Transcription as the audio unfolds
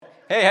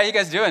Hey, how you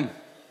guys doing?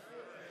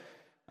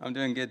 I'm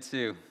doing good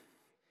too.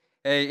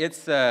 Hey,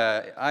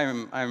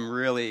 I'm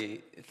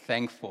really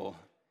thankful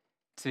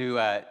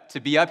to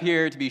be up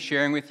here to be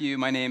sharing with you.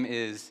 My name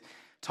is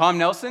Tom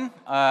Nelson.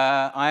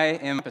 I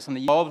am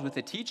involved with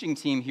the teaching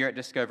team here at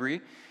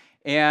Discovery,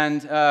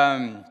 and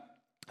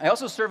I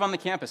also serve on the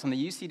campus, on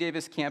the UC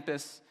Davis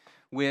campus,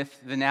 with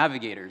the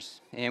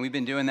Navigators, and we've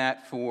been doing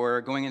that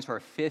for going into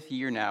our 5th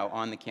year now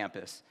on the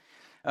campus.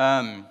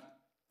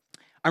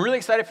 I'm really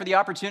excited for the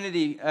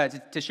opportunity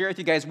to share with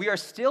you guys. We are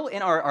still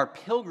in our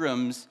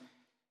Pilgrims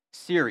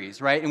series,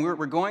 right? And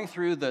we're going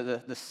through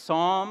the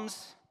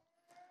Psalms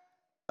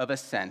of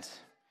Ascent.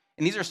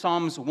 And these are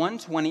Psalms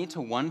 120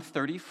 to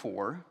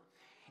 134.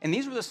 And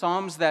these were the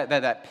Psalms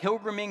that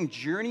pilgriming,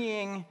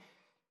 journeying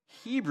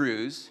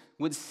Hebrews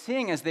would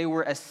sing as they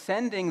were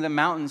ascending the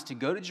mountains to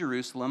go to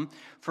Jerusalem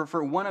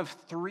for one of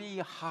 3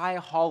 high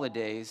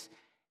holidays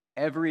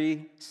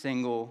every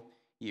single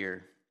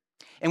year.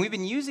 And we've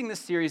been using this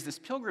series, this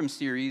Pilgrim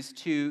series,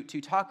 to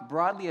talk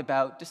broadly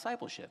about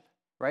discipleship,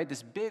 right?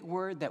 This big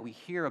word that we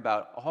hear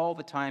about all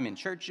the time in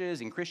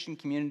churches, in Christian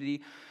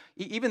community,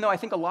 even though I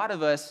think a lot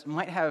of us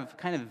might have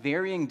kind of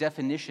varying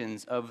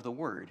definitions of the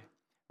word,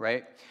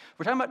 right?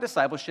 We're talking about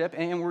discipleship,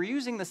 and we're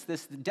using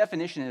this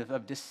definition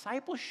of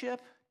discipleship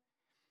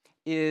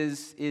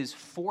is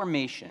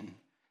formation,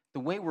 the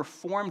way we're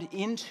formed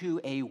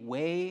into a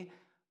way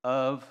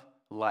of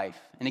life.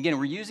 And again,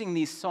 we're using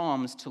these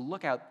Psalms to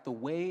look at the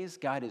ways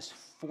God is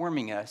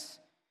forming us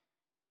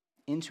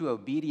into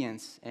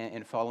obedience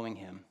and following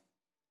Him.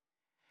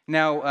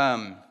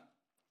 Now,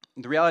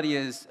 the reality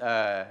is,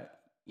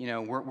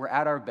 we're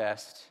at our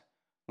best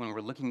when we're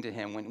looking to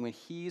Him, when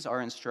He's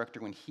our instructor,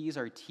 when He's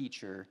our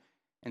teacher.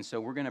 And so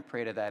we're going to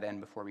pray to that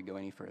end before we go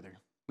any further.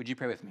 Would you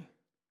pray with me?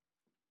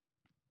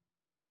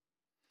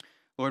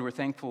 Lord, we're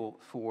thankful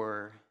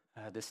for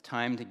this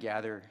time to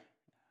gather.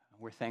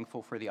 We're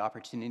thankful for the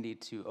opportunity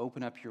to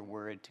open up your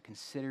word, to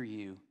consider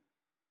you,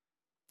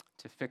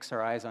 to fix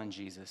our eyes on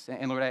Jesus.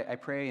 And Lord, I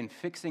pray in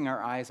fixing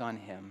our eyes on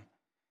him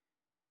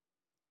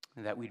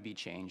that we'd be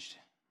changed,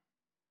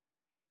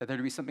 that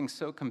there'd be something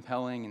so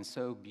compelling and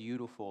so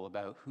beautiful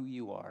about who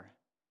you are,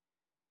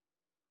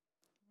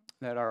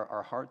 that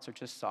our hearts are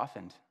just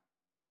softened,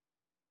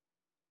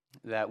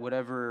 that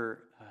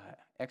whatever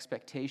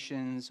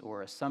expectations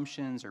or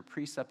assumptions or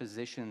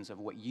presuppositions of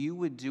what you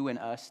would do in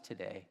us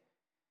today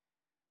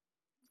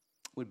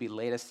would be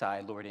laid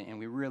aside, Lord, and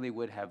we really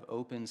would have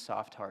open,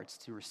 soft hearts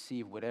to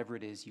receive whatever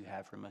it is you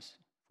have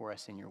for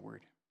us in your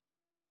word.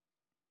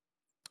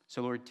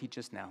 So, Lord, teach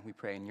us now, we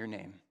pray in your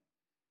name.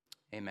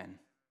 Amen.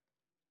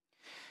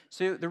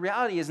 So the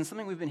reality is, and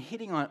something we've been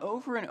hitting on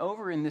over and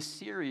over in this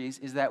series,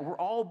 is that we're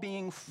all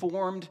being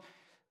formed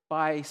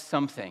by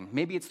something.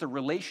 Maybe it's the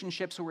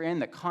relationships we're in,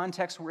 the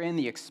context we're in,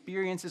 the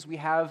experiences we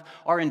have,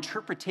 our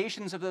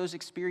interpretations of those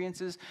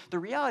experiences. The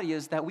reality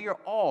is that we are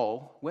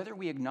all, whether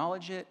we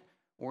acknowledge it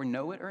or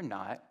know it or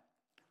not,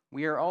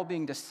 we are all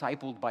being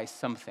discipled by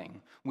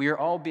something. We are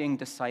all being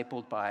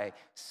discipled by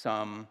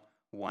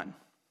someone.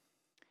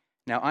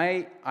 Now,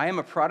 I am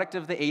a product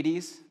of the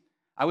 80s.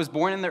 I was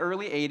born in the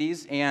early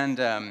 80s, and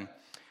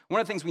one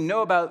of the things we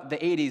know about the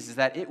 80s is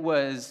that it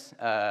was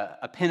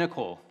a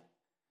pinnacle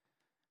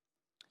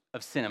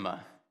of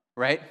cinema,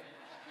 right?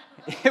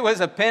 It was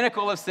a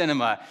pinnacle of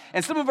cinema.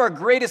 And some of our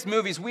greatest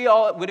movies, we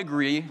all would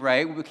agree,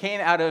 right,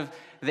 came out of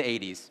the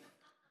 80s.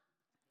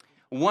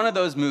 One of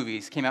those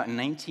movies came out in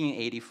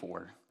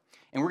 1984.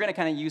 And we're going to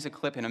kind of use a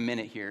clip in a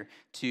minute here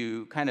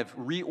to kind of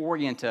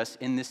reorient us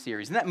in this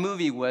series. And that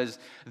movie was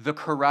The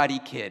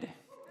Karate Kid,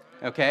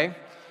 okay?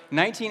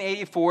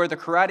 1984, The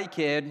Karate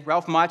Kid,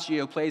 Ralph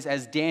Macchio plays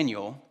as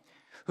Daniel,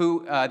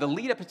 who, the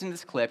lead up to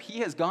this clip,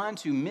 he has gone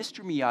to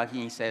Mr. Miyagi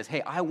and he says,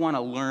 hey, I want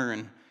to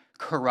learn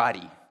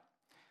karate.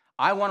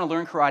 I want to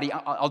learn karate.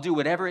 I'll do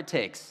whatever it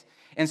takes.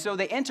 And so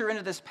they enter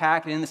into this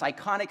pact, and in this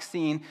iconic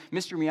scene,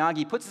 Mr.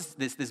 Miyagi puts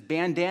this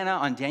bandana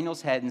on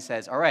Daniel's head and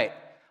says, all right,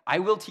 I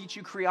will teach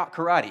you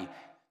karate,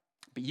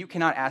 but you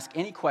cannot ask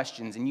any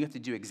questions, and you have to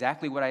do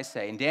exactly what I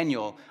say. And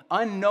Daniel,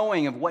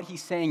 unknowing of what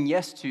he's saying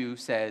yes to,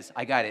 says,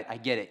 I got it, I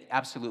get it,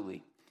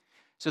 absolutely.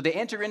 So they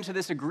enter into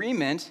this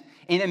agreement,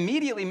 and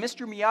immediately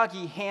Mr.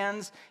 Miyagi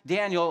hands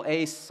Daniel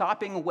a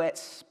sopping wet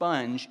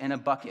sponge and a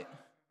bucket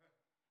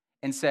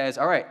and says,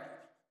 all right,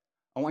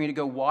 I want you to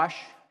go wash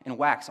and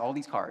wax all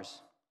these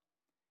cars.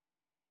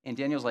 And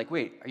Daniel's like,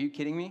 wait, are you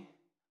kidding me?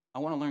 I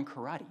want to learn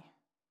karate.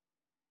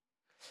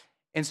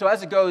 And so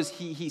as it goes,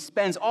 he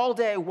spends all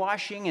day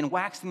washing and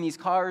waxing these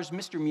cars.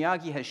 Mr.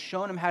 Miyagi has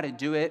shown him how to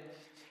do it.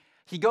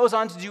 He goes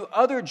on to do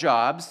other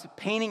jobs,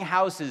 painting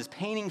houses,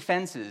 painting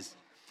fences.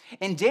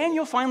 And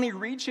Daniel finally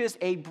reaches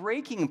a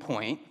breaking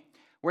point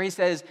where he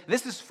says,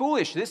 this is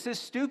foolish, this is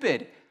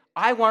stupid.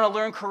 I want to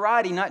learn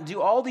karate, not do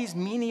all these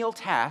menial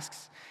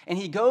tasks. And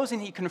he goes and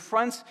he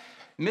confronts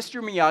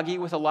Mr. Miyagi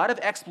with a lot of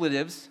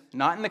expletives,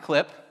 not in the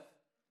clip.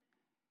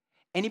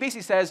 And he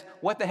basically says,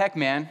 what the heck,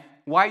 man?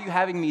 Why are you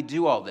having me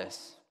do all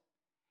this?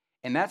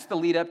 And that's the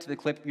lead up to the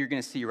clip you're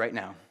going to see right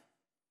now.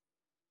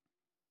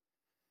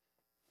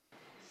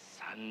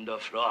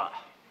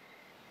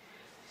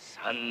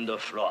 sand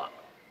floor.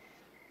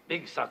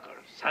 Big circle,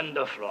 sand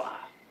floor.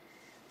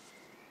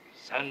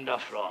 Sand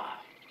floor.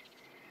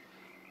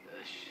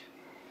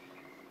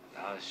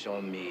 Now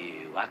show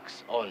me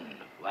wax on,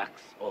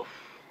 wax off.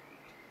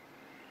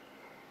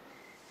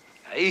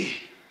 Aye.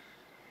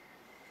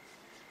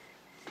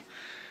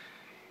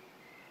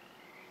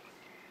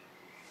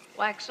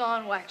 Wax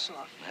on, wax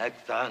off.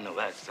 Wax on,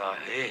 wax off.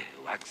 Hey,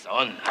 wax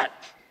on, hot.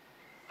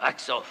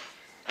 Wax off,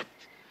 hot.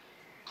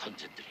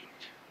 Concentrate.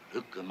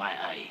 Look at my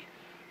eye.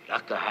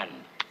 Lock a hand.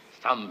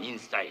 Thumb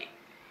inside.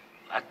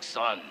 Wax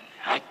on,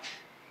 hot.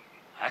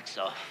 Wax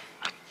off,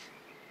 hot.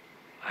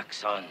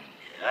 Wax on,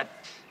 hot.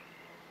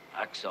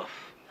 Wax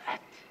off,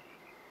 hot.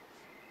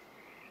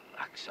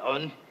 Wax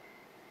on.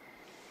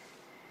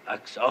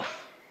 Wax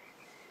off.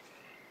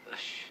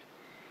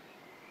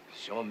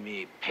 Show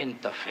me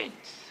penta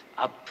fence.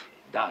 Up,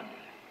 down.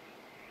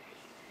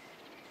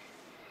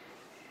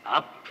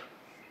 Up,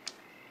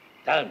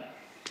 down.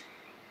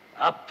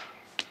 Up,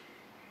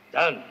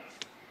 down.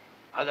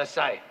 Other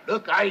side.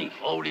 Look eye.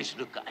 Always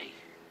look eye.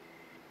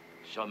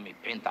 Show me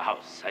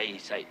penthouse. Side,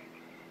 side.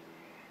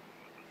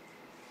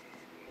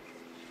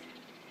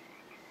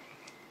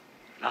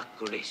 Lock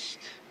wrist.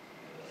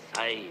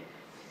 Side,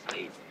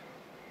 side.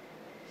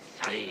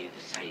 Side,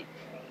 side.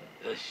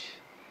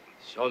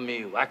 Show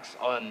me wax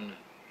on,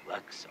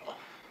 wax off.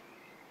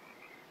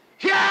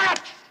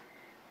 That!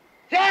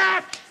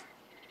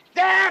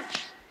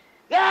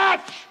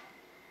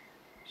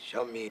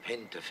 Show me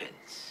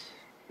pentafence.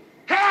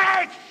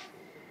 That!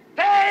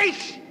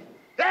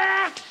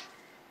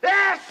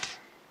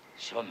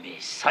 Show me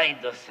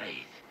side to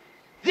side.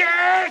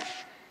 That!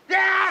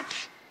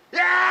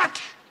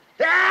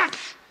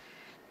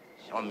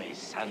 Show me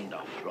sand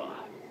or floor.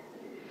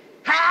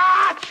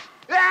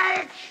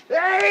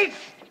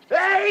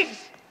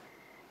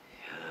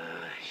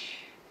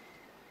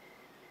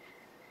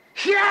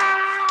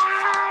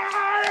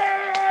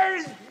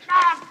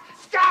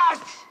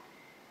 Stop!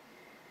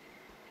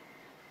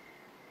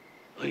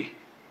 Oi.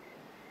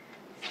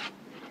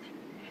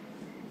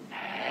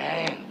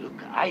 Look,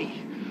 I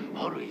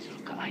always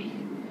look, I.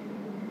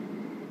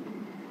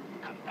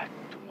 Come back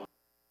tomorrow.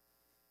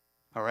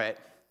 All right.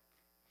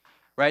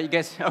 Right, you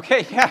guys?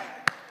 Okay, yeah.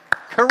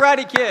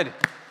 Karate Kid.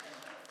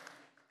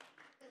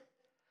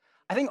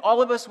 I think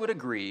all of us would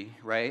agree,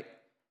 right,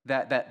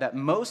 that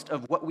most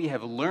of what we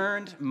have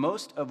learned,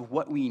 most of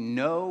what we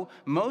know,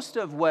 most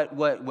of what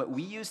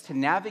we use to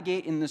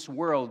navigate in this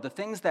world, the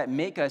things that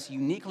make us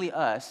uniquely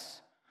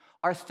us,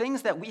 are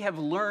things that we have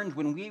learned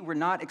when we were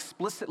not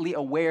explicitly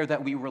aware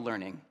that we were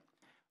learning,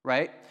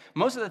 right?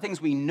 Most of the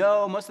things we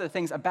know, most of the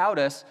things about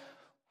us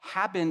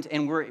happened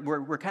and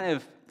we're kind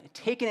of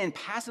taken in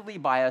passively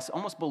by us,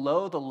 almost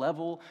below the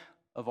level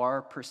of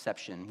our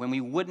perception, when we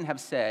wouldn't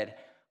have said,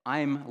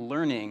 I'm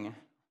learning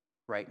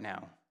right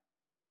now.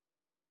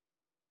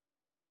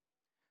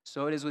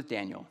 So it is with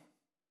Daniel.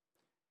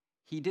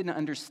 He didn't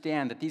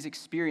understand that these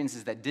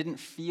experiences that didn't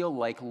feel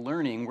like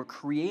learning were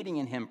creating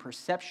in him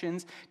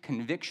perceptions,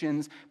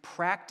 convictions,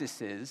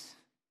 practices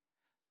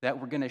that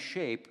were going to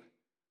shape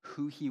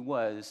who he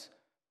was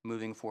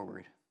moving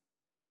forward.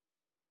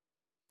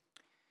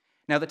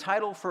 Now, the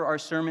title for our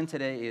sermon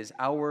today is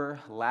Our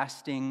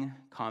Lasting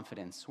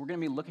Confidence. We're going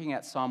to be looking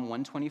at Psalm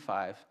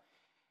 125.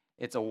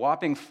 It's a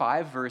whopping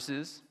 5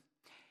 verses.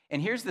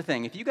 And here's the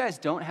thing. If you guys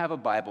don't have a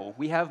Bible,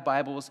 we have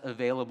Bibles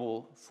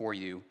available for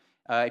you.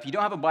 If you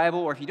don't have a Bible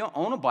or if you don't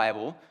own a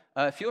Bible,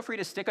 feel free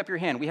to stick up your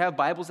hand. We have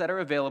Bibles that are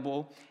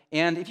available.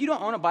 And if you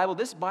don't own a Bible,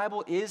 this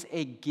Bible is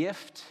a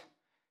gift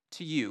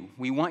to you.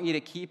 We want you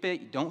to keep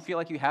it. Don't feel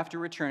like you have to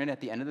return it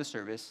at the end of the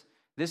service.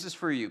 This is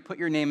for you. Put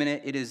your name in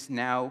it. It is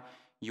now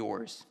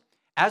yours.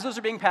 As those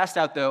are being passed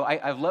out, though,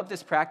 I've loved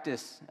this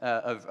practice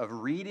of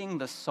reading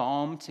the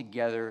psalm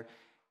together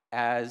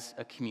as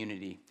a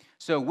community.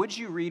 So would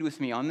you read with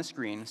me on the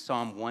screen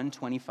Psalm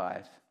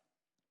 125?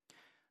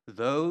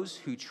 Those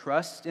who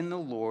trust in the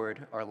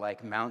Lord are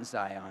like Mount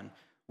Zion,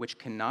 which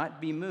cannot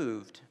be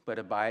moved but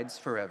abides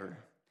forever.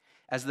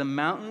 As the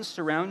mountains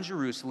surround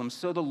Jerusalem,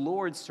 so the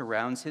Lord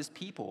surrounds his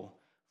people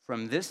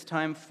from this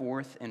time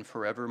forth and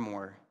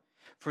forevermore.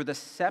 For the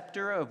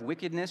scepter of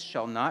wickedness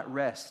shall not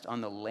rest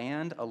on the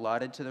land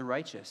allotted to the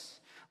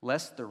righteous,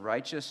 lest the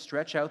righteous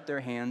stretch out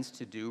their hands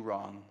to do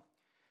wrong.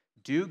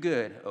 Do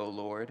good, O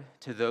Lord,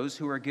 to those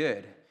who are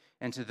good,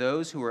 and to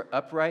those who are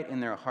upright in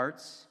their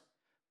hearts.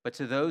 But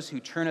to those who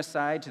turn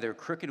aside to their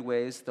crooked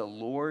ways, the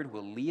Lord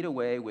will lead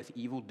away with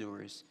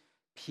evildoers.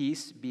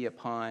 Peace be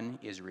upon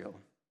Israel.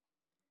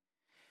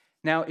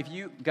 Now, if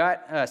you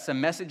got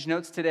some message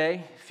notes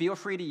today, feel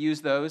free to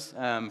use those.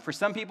 For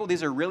some people,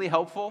 these are really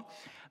helpful.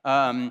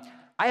 I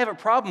have a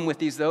problem with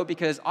these, though,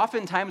 because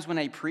oftentimes when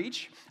I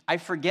preach, I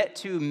forget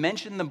to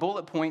mention the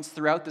bullet points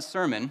throughout the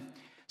sermon.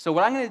 So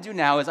what I'm going to do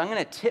now is I'm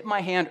going to tip my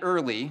hand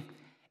early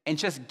and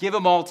just give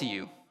them all to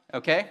you,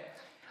 okay?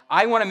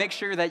 I want to make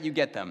sure that you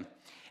get them.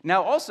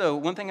 Now, also,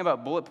 one thing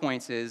about bullet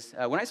points is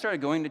when I started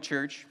going to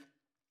church,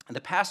 the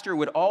pastor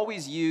would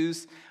always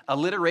use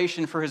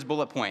alliteration for his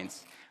bullet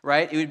points.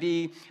 right? It would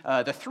be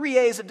the 3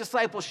 A's of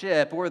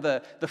discipleship or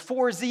the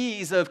 4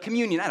 Z's of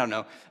communion. I don't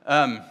know.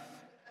 And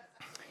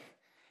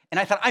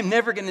I thought, I'm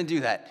never going to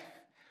do that.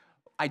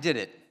 I did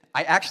it.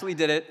 I actually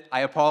did it.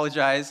 I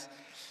apologize.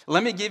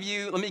 Let me give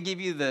you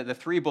the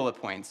 3 bullet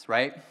points,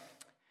 right?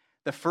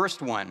 The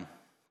first one,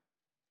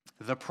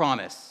 the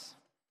promise.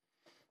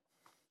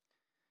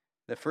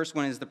 The first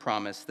one is the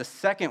promise. The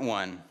second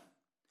one,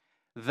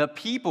 the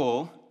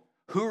people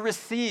who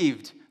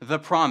received the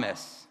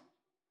promise.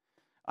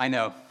 I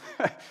know.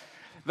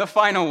 The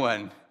final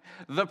one,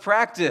 the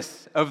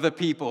practice of the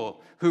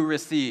people who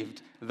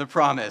received the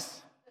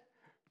promise.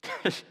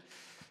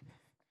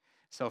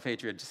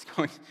 Self-hatred, just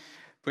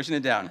pushing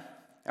it down.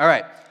 All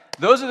right,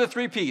 those are the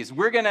 3 P's.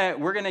 We're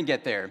gonna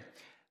get there.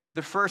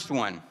 The first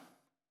one,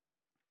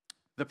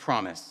 the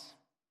promise.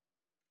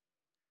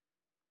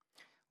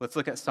 Let's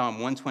look at Psalm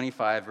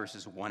 125,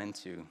 verses 1 and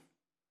 2.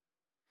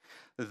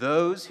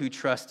 Those who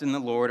trust in the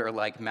Lord are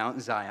like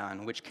Mount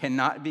Zion, which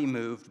cannot be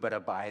moved but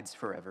abides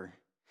forever.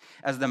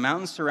 As the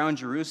mountains surround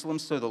Jerusalem,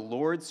 so the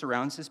Lord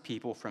surrounds his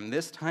people from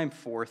this time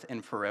forth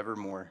and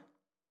forevermore.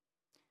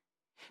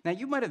 Now,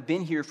 you might have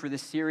been here for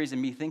this series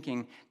and be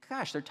thinking,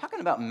 gosh, they're talking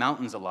about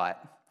mountains a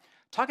lot.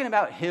 Talking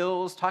about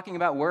hills, talking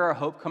about where our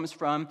hope comes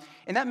from.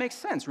 And that makes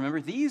sense.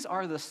 Remember, these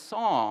are the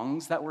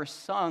songs that were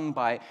sung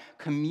by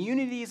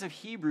communities of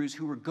Hebrews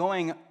who were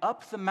going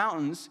up the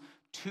mountains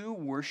to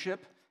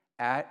worship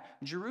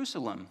at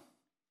Jerusalem.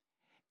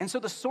 And so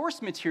the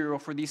source material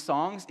for these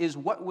songs is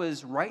what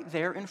was right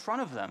there in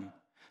front of them.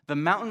 The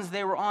mountains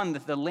they were on,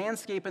 the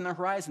landscape in the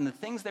horizon, the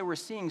things they were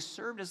seeing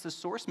served as the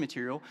source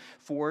material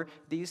for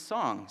these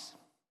songs.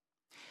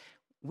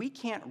 We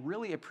can't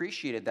really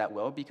appreciate it that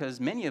well because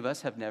many of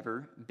us have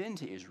never been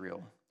to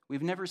Israel.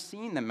 We've never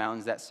seen the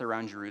mountains that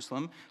surround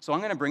Jerusalem, so I'm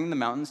going to bring the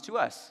mountains to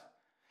us.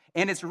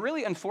 And it's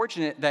really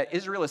unfortunate that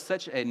Israel is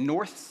such a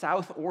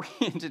north-south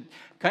oriented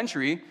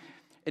country.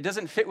 It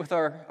doesn't fit with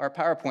our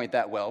PowerPoint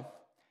that well.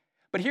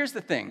 But here's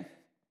the thing.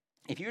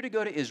 If you were to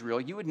go to Israel,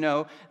 you would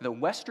know the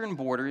western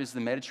border is the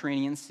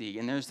Mediterranean Sea,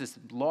 and there's this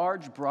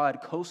large,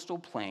 broad coastal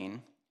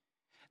plain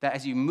that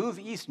as you move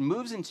east,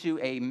 moves into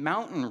a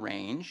mountain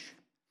range,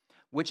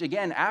 which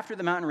again, after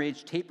the mountain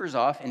range tapers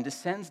off and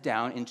descends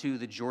down into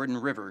the Jordan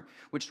River,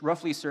 which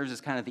roughly serves as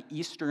kind of the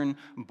eastern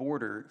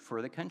border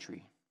for the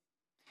country.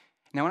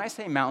 Now, when I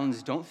say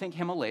mountains, don't think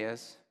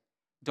Himalayas.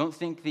 Don't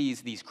think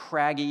these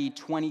craggy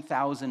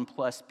 20,000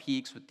 plus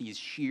peaks with these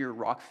sheer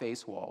rock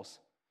face walls.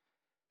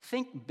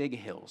 Think big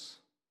hills,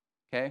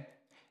 okay?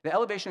 The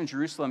elevation of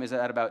Jerusalem is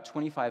at about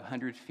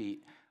 2,500 feet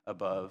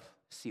above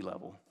sea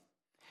level.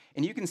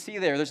 And you can see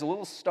there's a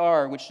little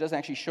star which doesn't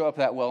actually show up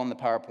that well in the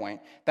PowerPoint.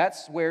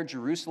 That's where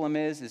Jerusalem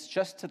is. It's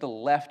just to the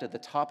left at the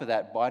top of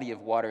that body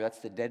of water. That's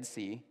the Dead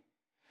Sea,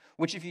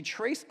 which if you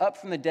trace up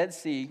from the Dead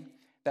Sea,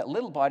 that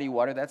little body of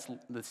water, that's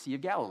the Sea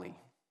of Galilee.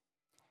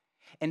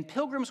 And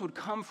pilgrims would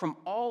come from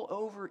all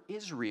over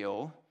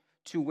Israel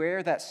to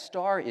where that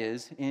star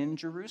is in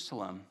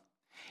Jerusalem.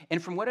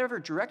 And from whatever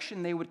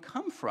direction they would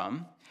come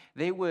from,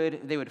 they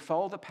would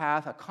follow the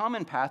path. A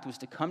common path was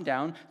to come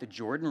down the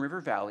Jordan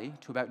River Valley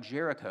to about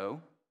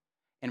Jericho.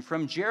 And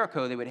from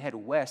Jericho, they would head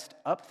west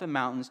up the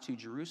mountains to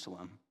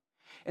Jerusalem.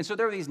 And so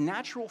there were these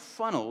natural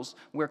funnels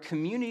where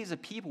communities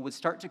of people would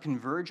start to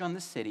converge on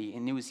the city.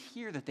 And it was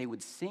here that they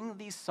would sing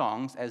these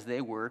songs as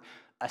they were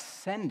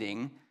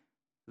ascending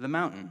the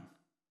mountain.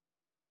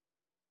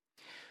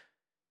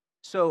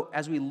 So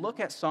as we look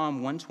at Psalm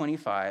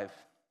 125,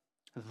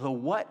 the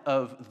what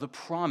of the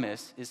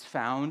promise is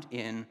found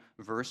in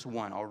verse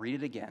 1. I'll read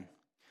it again.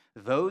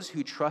 Those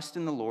who trust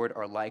in the Lord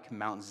are like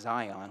Mount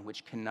Zion,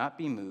 which cannot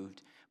be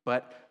moved,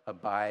 but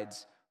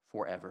abides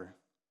forever.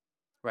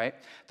 Right?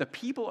 The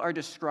people are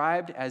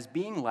described as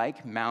being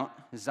like Mount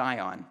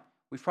Zion.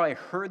 We've probably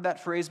heard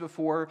that phrase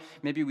before.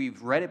 Maybe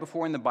we've read it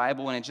before in the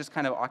Bible, and it just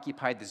kind of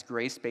occupied this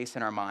gray space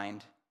in our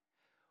mind.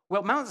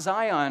 Well, Mount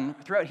Zion,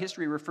 throughout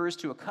history, refers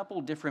to a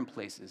couple different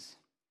places.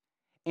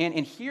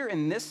 And here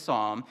in this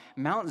psalm,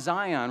 Mount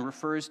Zion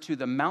refers to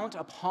the mount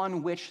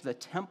upon which the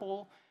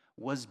temple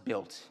was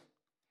built.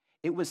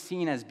 It was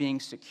seen as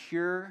being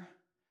secure,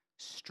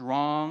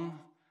 strong,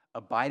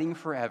 abiding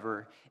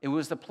forever. It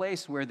was the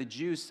place where the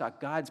Jews saw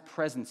God's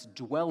presence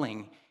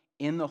dwelling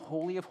in the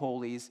Holy of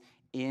Holies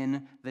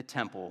in the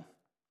temple.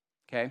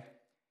 Okay?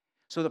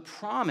 So the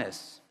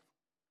promise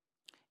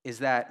is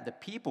that the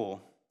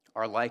people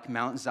are like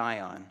Mount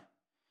Zion,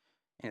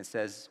 and it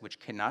says, which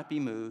cannot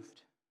be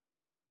moved,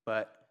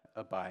 but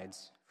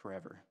abides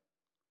forever.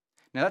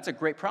 Now, that's a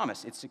great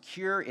promise. It's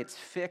secure, it's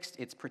fixed,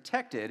 it's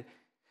protected.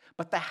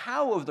 But the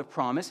how of the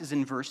promise is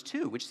in verse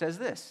 2, which says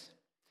this: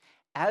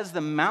 as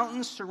the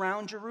mountains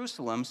surround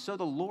Jerusalem, so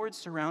the Lord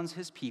surrounds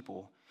his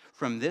people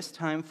from this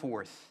time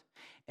forth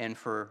and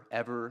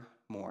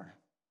forevermore.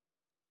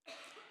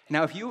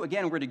 Now, if you,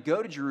 again, were to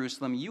go to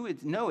Jerusalem, you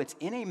would know it's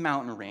in a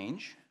mountain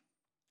range,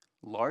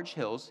 large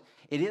hills.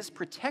 It is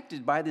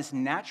protected by this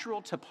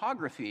natural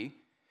topography.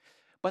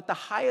 But the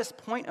highest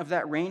point of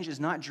that range is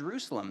not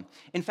Jerusalem.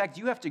 In fact,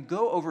 you have to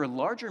go over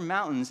larger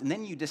mountains, and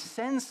then you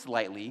descend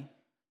slightly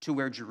to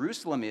where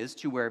Jerusalem is,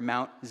 to where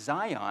Mount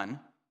Zion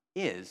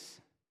is.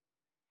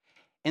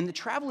 And the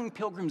traveling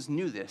pilgrims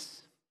knew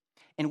this.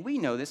 And we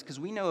know this because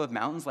we know of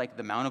mountains like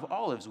the Mount of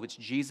Olives, which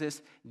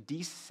Jesus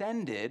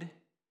descended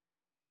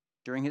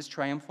during his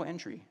triumphal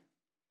entry.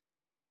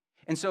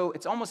 And so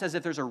it's almost as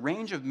if there's a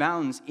range of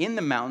mountains in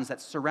the mountains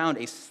that surround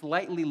a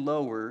slightly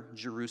lower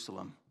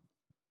Jerusalem.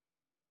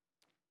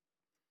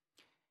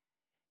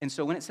 And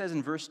so when it says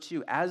in verse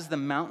 2, as the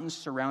mountains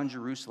surround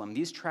Jerusalem,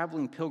 these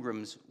traveling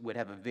pilgrims would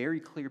have a very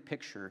clear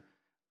picture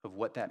of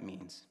what that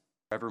means.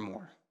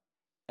 Forevermore,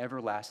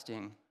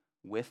 everlasting,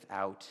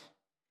 without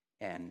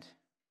end.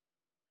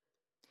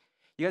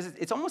 You guys,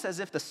 it's almost as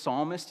if the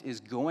psalmist is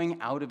going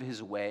out of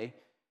his way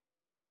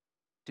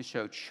to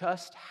show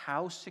just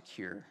how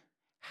secure,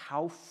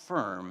 how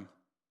firm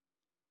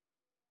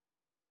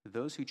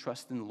those who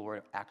trust in the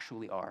Lord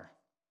actually are.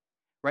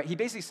 Right? He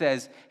basically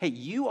says, hey,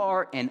 you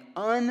are an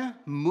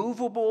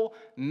unmovable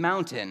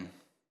mountain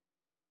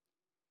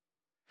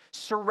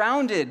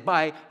surrounded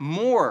by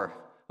more,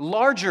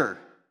 larger,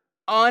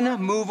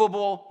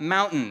 unmovable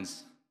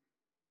mountains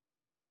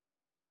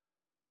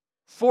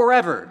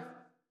forever.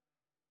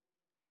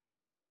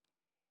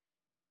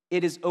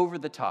 It is over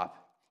the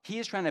top. He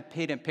is trying to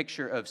paint a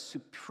picture of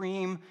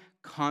supreme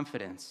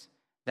confidence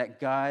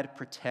that God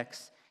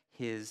protects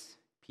his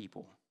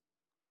people.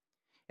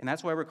 And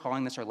that's why we're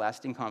calling this our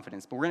lasting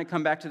confidence. But we're going to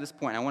come back to this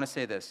point. I want to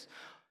say this.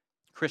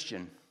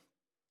 Christian,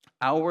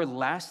 our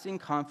lasting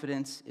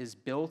confidence is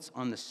built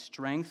on the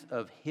strength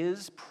of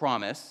his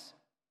promise,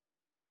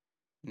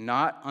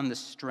 not on the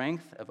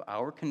strength of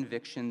our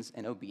convictions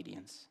and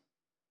obedience.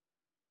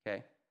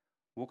 Okay?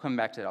 We'll come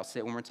back to that. I'll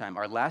say it one more time.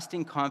 Our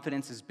lasting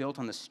confidence is built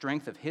on the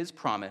strength of his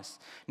promise,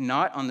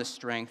 not on the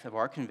strength of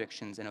our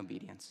convictions and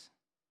obedience.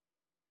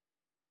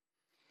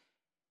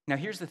 Now,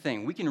 here's the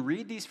thing. We can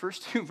read these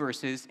first two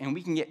verses, and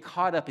we can get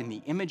caught up in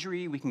the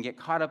imagery. We can get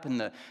caught up in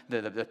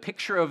the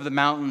picture of the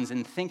mountains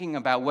and thinking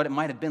about what it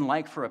might have been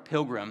like for a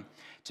pilgrim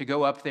to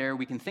go up there.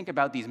 We can think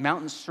about these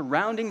mountains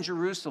surrounding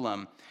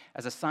Jerusalem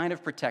as a sign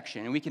of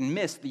protection, and we can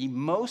miss the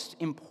most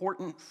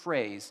important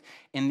phrase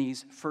in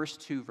these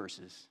first two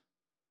verses.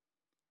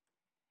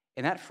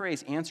 And that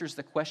phrase answers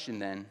the question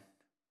then,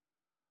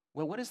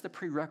 well, what is the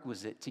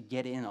prerequisite to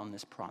get in on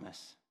this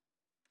promise?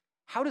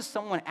 How does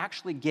someone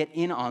actually get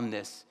in on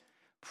this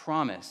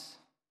promise?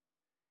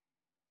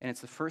 And it's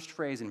the first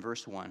phrase in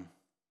verse 1.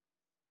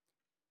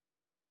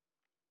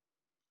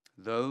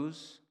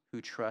 Those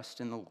who trust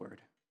in the Lord.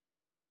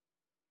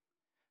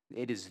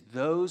 It is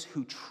those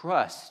who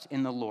trust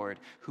in the Lord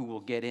who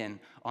will get in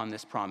on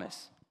this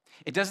promise.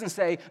 It doesn't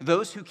say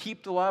those who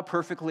keep the law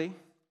perfectly.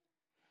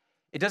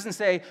 It doesn't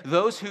say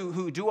those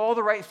who do all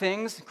the right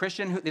things,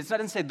 Christian. It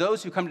doesn't say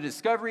those who come to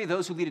Discovery,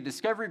 those who lead a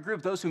Discovery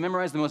group, those who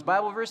memorize the most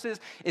Bible verses.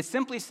 It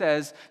simply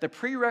says the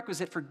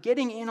prerequisite for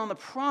getting in on the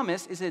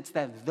promise is it's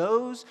that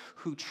those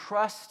who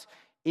trust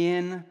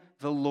in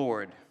the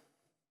Lord.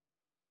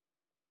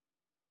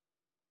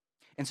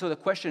 And so the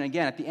question,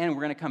 again, at the end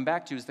we're going to come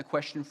back to is the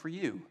question for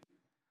you.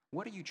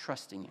 What are you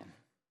trusting in?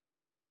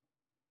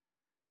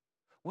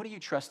 What are you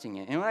trusting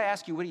in? And when I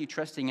ask you what are you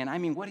trusting in, I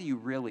mean what are you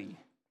really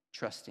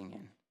trusting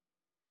in?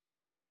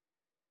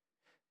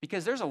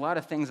 Because there's a lot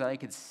of things that I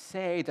could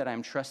say that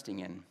I'm trusting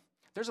in.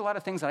 There's a lot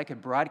of things that I could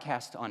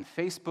broadcast on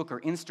Facebook or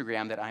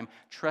Instagram that I'm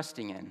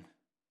trusting in.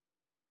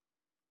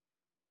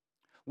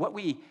 What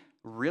we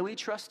really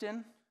trust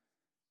in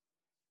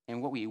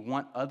and what we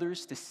want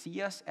others to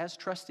see us as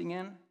trusting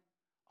in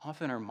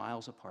often are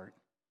miles apart.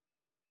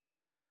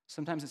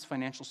 Sometimes it's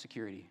financial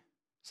security.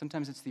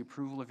 Sometimes it's the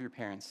approval of your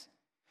parents.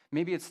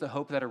 Maybe it's the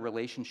hope that a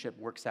relationship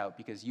works out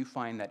because you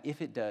find that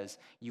if it does,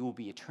 you will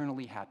be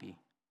eternally happy.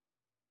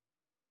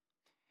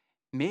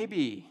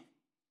 Maybe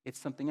it's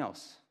something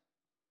else.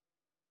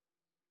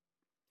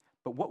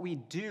 But what we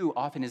do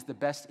often is the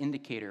best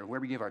indicator of where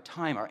we give our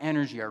time, our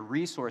energy, our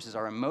resources,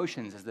 our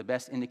emotions is the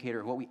best indicator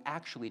of what we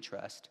actually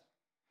trust,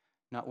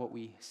 not what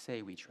we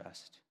say we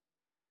trust.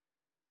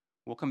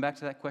 We'll come back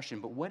to that question,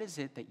 but what is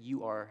it that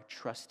you are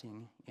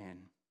trusting in?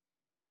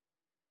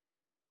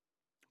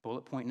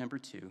 Bullet point number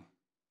 2, we're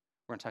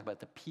going to talk about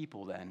the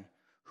people then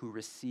who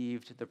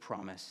received the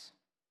promise.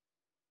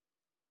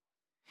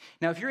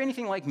 Now, if you're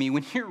anything like me,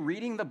 when you're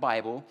reading the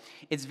Bible,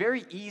 it's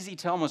very easy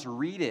to almost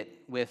read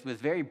it with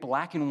very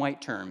black and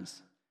white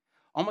terms.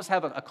 Almost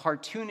have a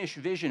cartoonish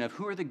vision of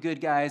who are the good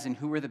guys and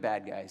who are the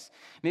bad guys.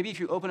 Maybe if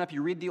you open up,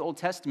 you read the Old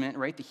Testament,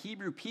 right? The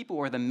Hebrew people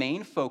are the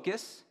main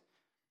focus.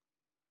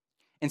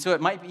 And so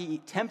it might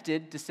be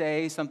tempted to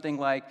say something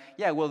like,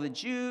 yeah, well, the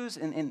Jews,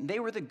 and they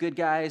were the good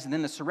guys, and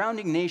then the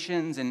surrounding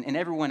nations and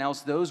everyone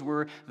else, those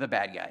were the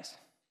bad guys.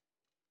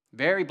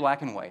 Very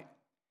black and white.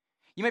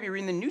 You might be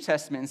reading the New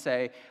Testament and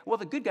say, well,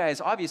 the good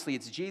guys, obviously,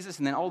 it's Jesus,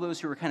 and then all those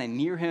who were kind of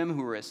near him,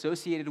 who were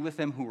associated with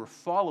him, who were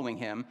following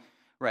him,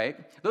 right?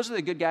 Those are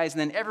the good guys, and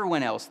then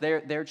everyone else,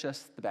 they're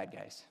just the bad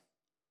guys.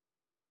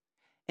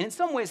 And in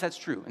some ways, that's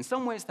true. In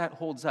some ways, that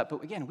holds up.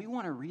 But again, we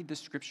want to read the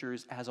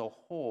Scriptures as a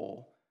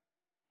whole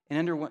and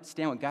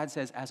understand what God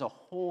says as a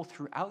whole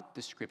throughout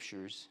the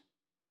Scriptures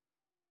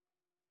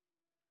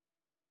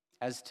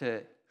as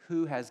to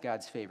who has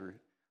God's favor,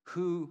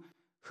 who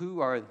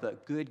are the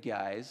good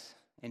guys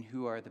and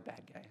who are the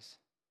bad guys.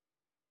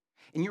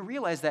 And you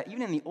realize that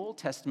even in the Old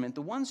Testament,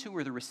 the ones who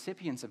were the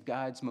recipients of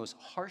God's most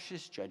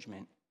harshest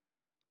judgment,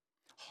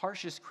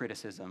 harshest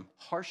criticism,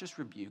 harshest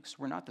rebukes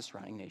were not the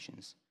surrounding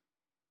nations.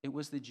 It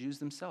was the Jews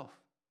themselves.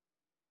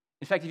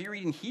 In fact, if you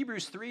read in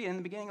Hebrews 3 and in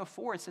the beginning of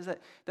 4, it says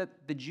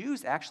that the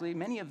Jews actually,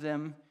 many of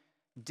them,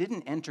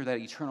 didn't enter that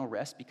eternal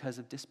rest because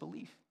of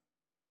disbelief.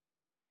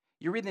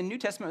 You read in the New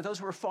Testament of those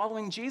who were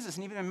following Jesus,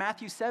 and even in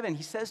Matthew 7,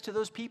 he says to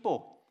those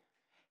people,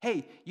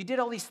 hey, you did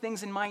all these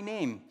things in my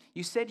name.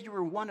 You said you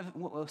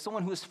were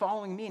someone who was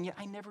following me, and yet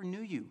I never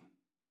knew you.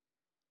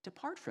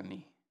 Depart from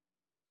me.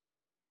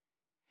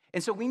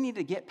 And so we need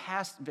to get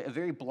past a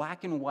very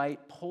black and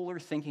white, polar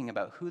thinking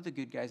about who the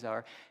good guys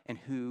are and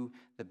who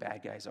the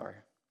bad guys are.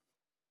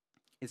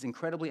 It's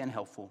incredibly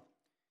unhelpful.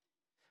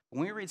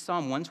 When we read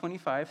Psalm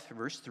 125,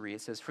 verse 3,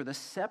 it says, "For the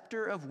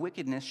scepter of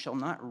wickedness shall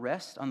not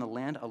rest on the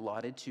land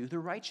allotted to the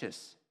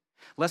righteous,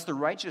 lest the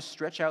righteous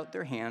stretch out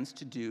their hands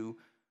to do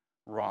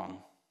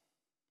wrong."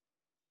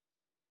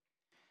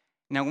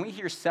 Now, when we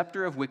hear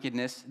scepter of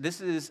wickedness,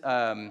 this is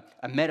a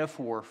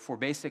metaphor for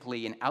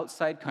basically an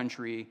outside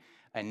country,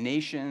 a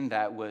nation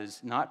that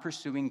was not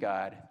pursuing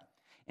God.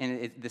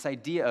 And this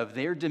idea of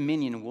their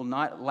dominion will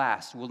not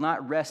last, will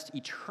not rest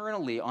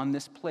eternally on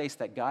this place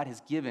that God has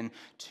given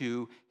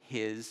to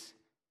his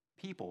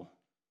people.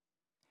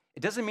 It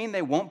doesn't mean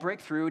they won't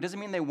break through. It doesn't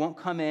mean they won't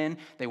come in.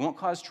 They won't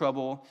cause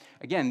trouble.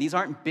 Again, these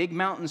aren't big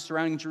mountains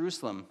surrounding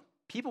Jerusalem.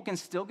 People can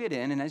still get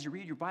in, and as you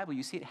read your Bible,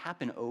 you see it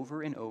happen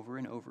over and over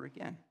and over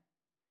again.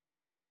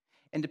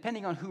 And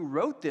depending on who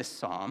wrote this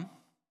psalm,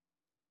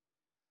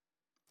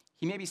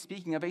 he may be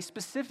speaking of a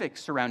specific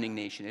surrounding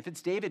nation. If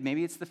it's David,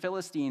 maybe it's the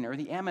Philistine or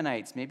the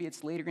Ammonites. Maybe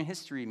it's later in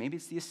history. Maybe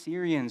it's the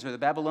Assyrians or the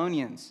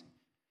Babylonians.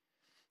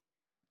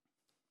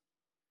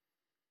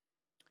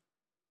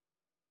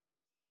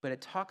 But it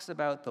talks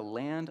about the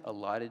land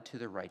allotted to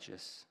the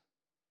righteous.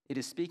 It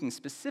is speaking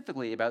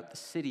specifically about the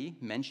city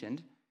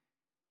mentioned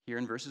here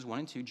in verses 1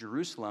 and 2,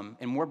 Jerusalem,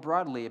 and more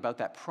broadly about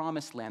that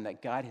promised land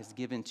that God has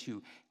given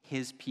to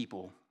his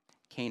people,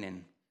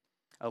 Canaan,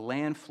 a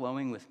land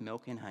flowing with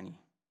milk and honey.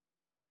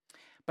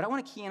 But I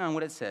want to key in on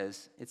what it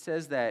says. It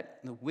says that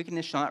the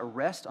wickedness shall not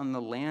rest on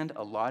the land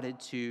allotted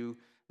to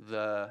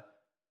the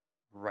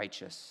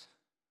righteous.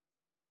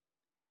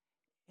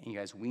 And you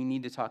guys, we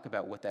need to talk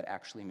about what that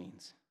actually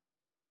means.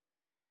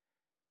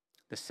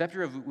 The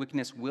scepter of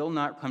wickedness will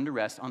not come to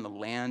rest on the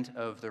land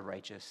of the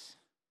righteous.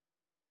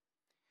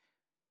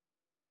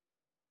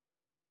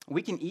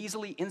 We can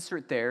easily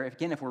insert there,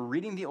 again, if we're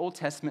reading the Old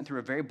Testament through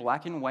a very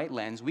black and white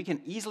lens, we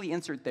can easily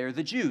insert there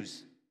the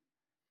Jews.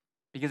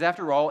 Because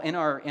after all, in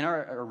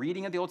our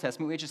reading of the Old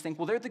Testament, we just think,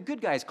 well, they're the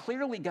good guys.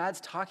 Clearly, God's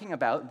talking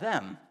about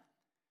them.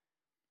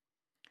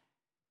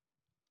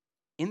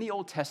 In the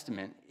Old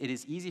Testament, it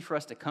is easy for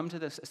us to come to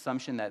this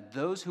assumption that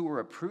those who were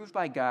approved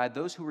by God,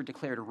 those who were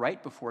declared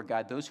right before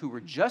God, those who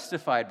were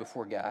justified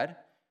before God,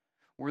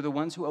 were the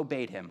ones who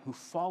obeyed him, who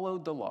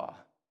followed the law.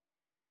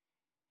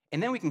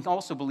 And then we can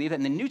also believe that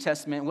in the New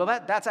Testament, well,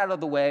 that's out of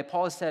the way.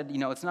 Paul has said,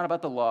 it's not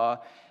about the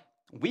law.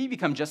 We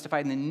become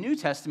justified in the New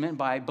Testament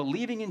by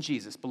believing in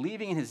Jesus,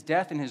 believing in his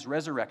death and his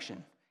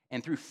resurrection.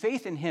 And through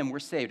faith in him, we're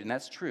saved, and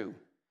that's true.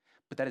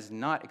 But that is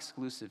not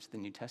exclusive to the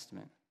New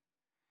Testament.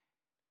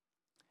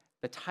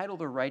 The title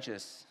the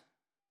righteous,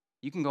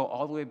 you can go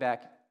all the way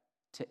back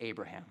to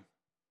Abraham.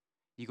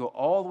 You go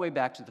all the way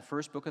back to the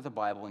first book of the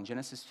Bible. In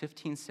Genesis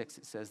 15:6,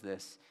 it says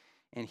this,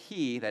 "And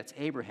he," that's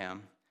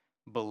Abraham,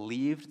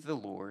 "believed the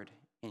Lord,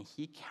 and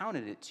he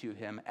counted it to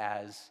him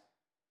as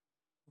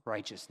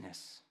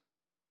righteousness."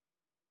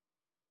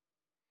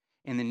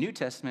 In the New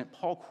Testament,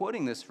 Paul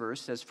quoting this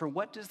verse says, "For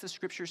what does the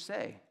scripture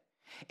say?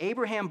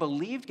 Abraham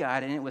believed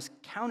God, and it was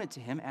counted to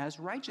him as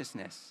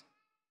righteousness.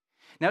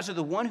 Now to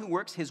the one who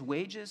works, his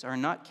wages are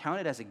not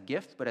counted as a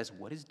gift, but as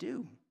what is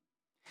due.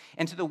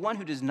 And to the one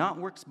who does not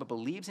work, but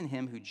believes in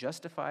him who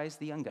justifies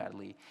the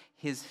ungodly,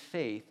 his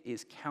faith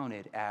is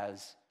counted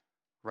as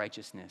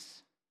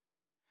righteousness."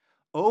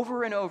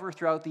 Over and over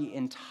throughout the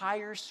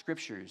entire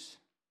scriptures,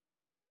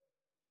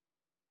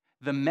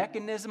 the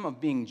mechanism of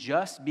being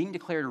just, being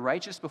declared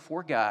righteous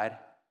before God,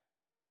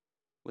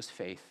 was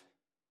faith.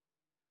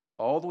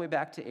 All the way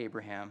back to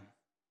Abraham.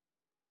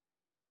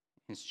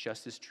 It's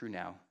just as true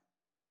now.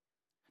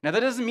 Now,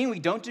 that doesn't mean we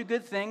don't do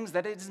good things.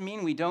 That doesn't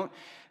mean we don't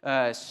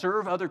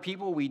serve other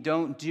people. We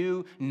don't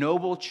do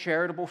noble,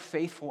 charitable,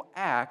 faithful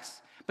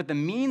acts. But the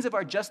means of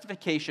our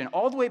justification,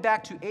 all the way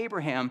back to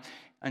Abraham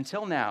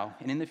until now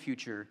and in the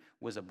future,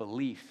 was a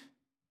belief.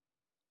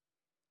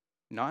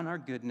 Not in our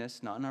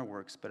goodness, not in our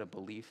works, but a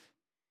belief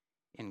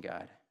in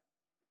God.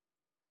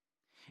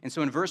 And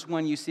so in verse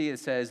 1, you see it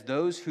says,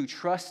 "Those who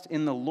trust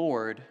in the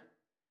Lord,"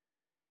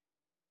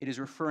 it is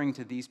referring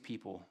to these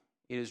people.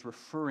 It is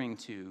referring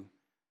to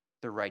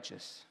the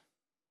righteous.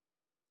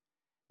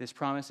 This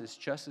promise is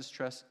just as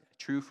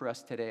true for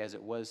us today as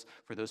it was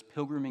for those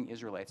pilgriming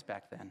Israelites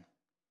back then.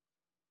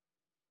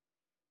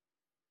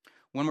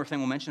 One more thing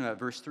we'll mention about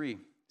verse 3.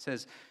 It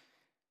says,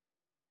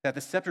 that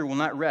the scepter will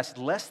not rest,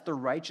 lest the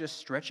righteous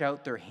stretch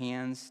out their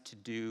hands to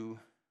do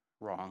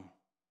wrong.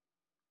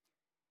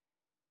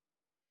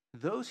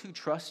 Those who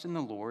trust in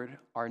the Lord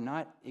are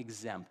not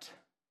exempt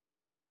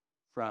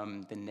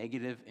from the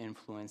negative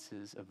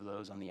influences of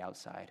those on the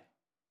outside.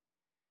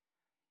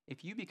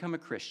 If you become a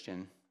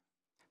Christian,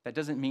 that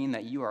doesn't mean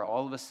that you are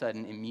all of a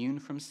sudden immune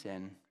from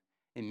sin,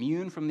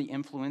 immune from the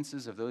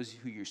influences of those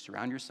who you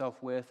surround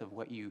yourself with, of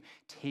what you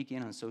take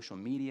in on social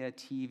media,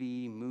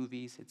 TV,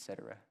 movies,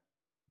 etc.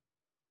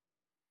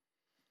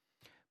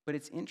 But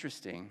it's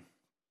interesting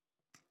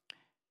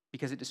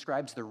because it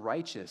describes the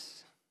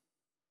righteous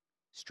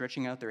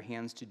stretching out their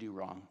hands to do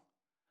wrong.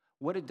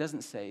 What it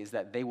doesn't say is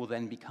that they will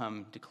then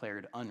become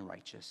declared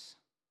unrighteous.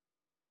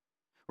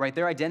 Right?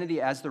 Their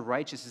identity as the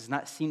righteous is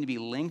not seen to be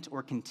linked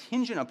or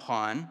contingent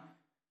upon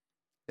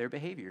their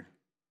behavior.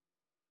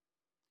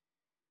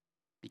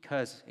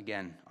 Because,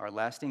 again, our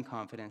lasting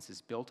confidence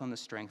is built on the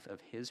strength of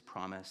his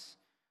promise,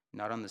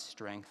 not on the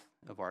strength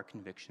of our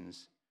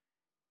convictions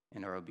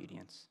and our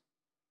obedience.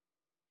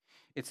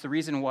 It's the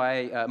reason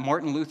why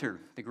Martin Luther,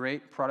 the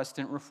great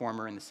Protestant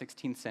reformer in the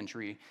 16th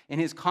century, in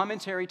his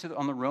commentary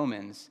on the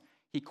Romans,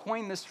 he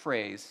coined this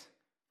phrase,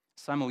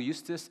 simul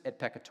justus et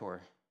peccator.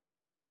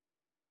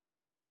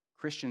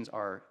 Christians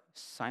are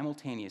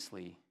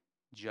simultaneously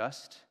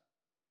just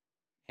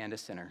and a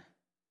sinner.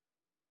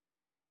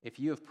 If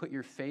you have put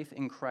your faith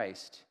in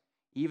Christ,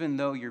 even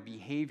though your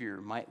behavior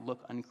might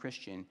look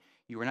unchristian,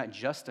 you are not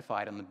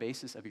justified on the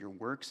basis of your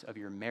works, of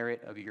your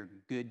merit, of your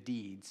good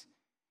deeds.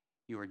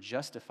 You are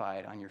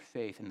justified on your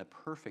faith in the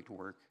perfect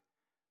work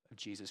of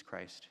Jesus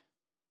Christ.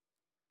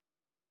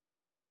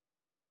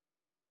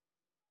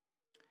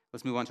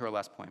 Let's move on to our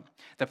last point.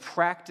 The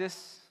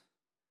practice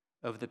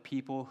of the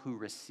people who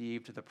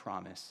received the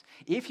promise.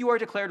 If you are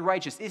declared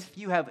righteous, if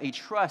you have a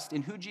trust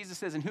in who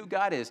Jesus is and who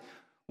God is,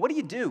 what do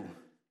you do?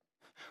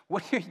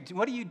 What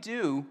do you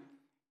do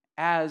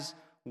as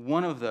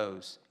one of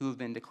those who have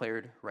been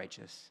declared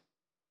righteous?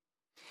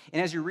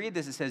 And as you read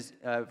this, it says,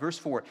 verse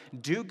 4,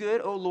 do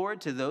good, O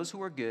Lord, to those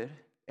who are good,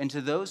 and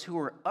to those who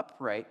are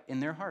upright in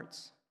their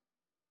hearts.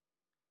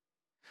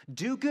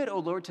 Do good, O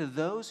Lord, to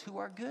those who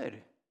are good.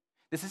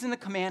 This isn't a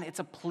command, it's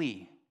a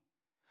plea.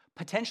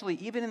 Potentially,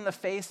 even in the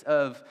face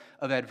of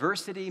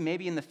adversity,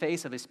 maybe in the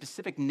face of a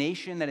specific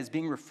nation that is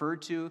being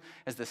referred to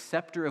as the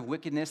scepter of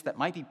wickedness that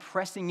might be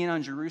pressing in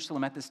on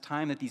Jerusalem at this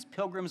time, that these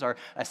pilgrims are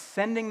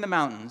ascending the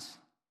mountains.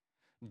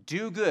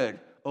 Do good,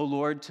 O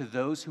Lord, to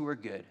those who are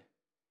good.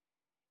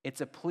 It's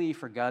a plea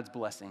for God's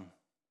blessing.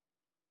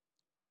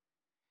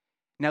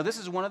 Now, this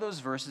is one of those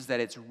verses that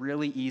it's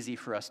really easy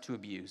for us to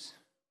abuse.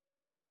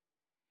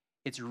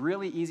 It's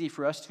really easy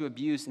for us to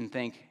abuse and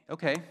think,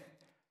 okay,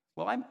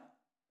 well, I'm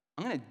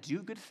going to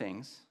do good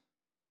things.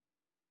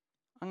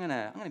 I'm going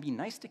to be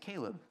nice to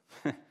Caleb.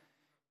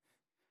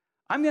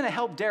 I'm going to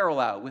help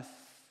Daryl out with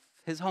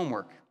his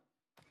homework.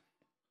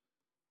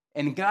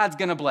 And God's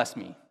going to bless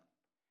me.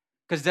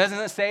 Because doesn't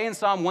it say in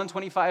Psalm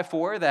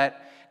 125:4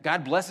 that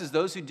God blesses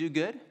those who do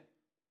good?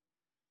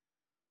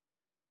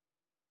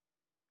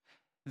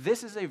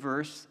 This is a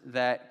verse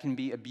that can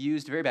be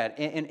abused very bad,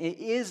 and it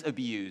is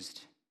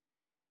abused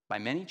by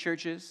many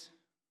churches.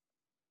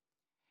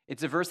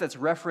 It's a verse that's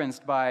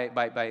referenced by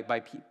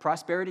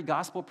prosperity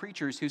gospel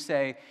preachers who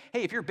say,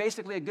 hey, if you're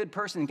basically a good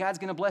person, God's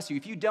going to bless you.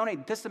 If you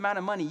donate this amount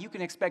of money, you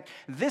can expect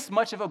this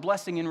much of a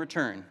blessing in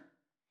return.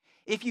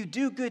 If you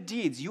do good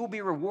deeds, you will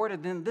be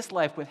rewarded in this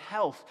life with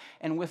health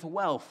and with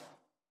wealth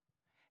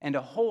and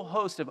a whole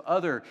host of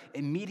other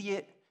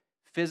immediate,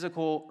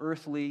 physical,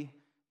 earthly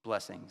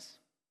blessings.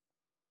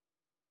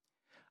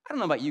 I don't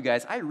know about you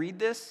guys. I read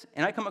this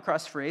and I come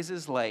across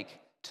phrases like,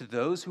 to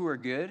those who are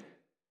good.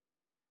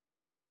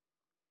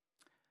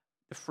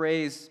 The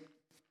phrase,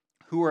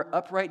 who are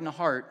upright in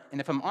heart, and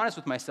if I'm honest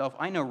with myself,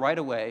 I know right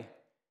away,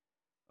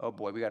 oh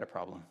boy, we got a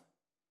problem.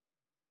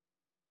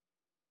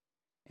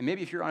 And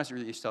maybe if you're honest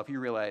with yourself, you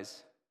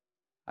realize,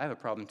 I have a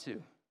problem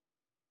too.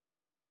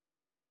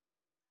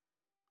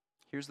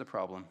 Here's the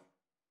problem.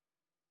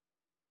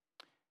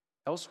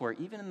 Elsewhere,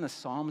 even in the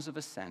Psalms of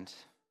Ascent,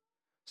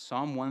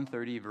 Psalm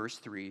 130, verse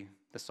 3,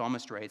 the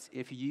psalmist writes,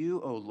 if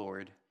you, O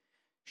Lord,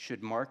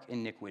 should mark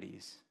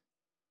iniquities,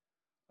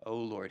 O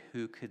Lord,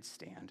 who could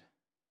stand?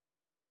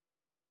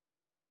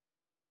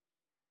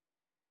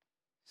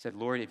 He said,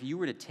 Lord, if you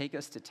were to take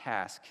us to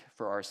task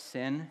for our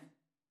sin,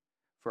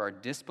 for our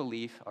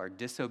disbelief, our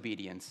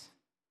disobedience,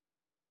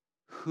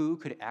 who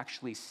could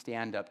actually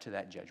stand up to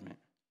that judgment?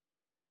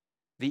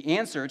 The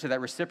answer to that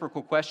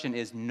reciprocal question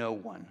is no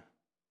one.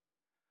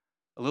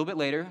 A little bit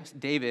later,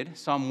 David,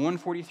 Psalm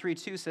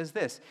 143:2 says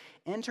this,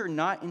 enter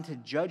not into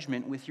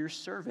judgment with your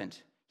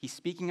servant. He's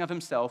speaking of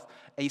himself,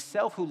 a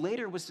self who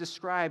later was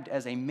described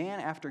as a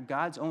man after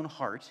God's own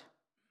heart.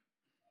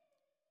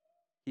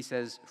 He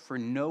says, for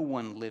no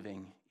one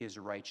living is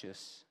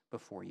righteous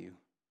before you.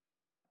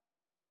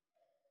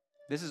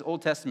 This is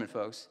Old Testament,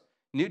 folks.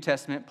 New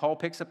Testament, Paul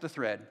picks up the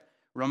thread.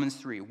 Romans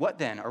 3. What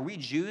then? Are we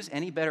Jews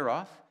any better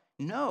off?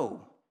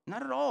 No,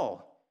 not at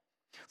all.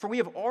 For we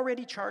have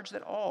already charged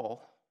that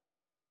all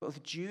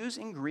Both Jews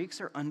and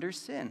Greeks are under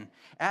sin.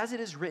 As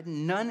it is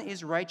written, none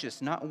is righteous,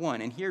 not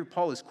one. And here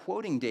Paul is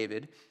quoting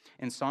David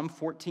in Psalm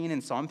 14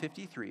 and Psalm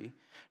 53.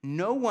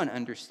 No one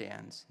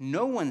understands.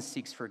 No one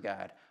seeks for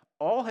God.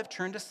 All have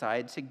turned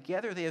aside.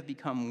 Together they have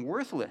become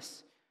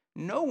worthless.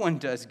 No one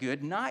does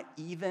good, not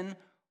even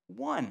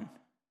one.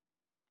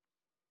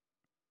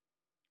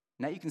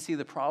 Now you can see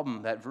the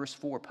problem that verse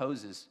 4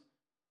 poses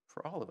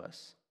for all of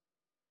us.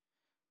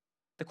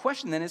 The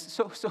question then is,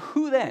 so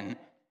who then?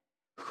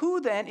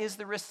 Who then is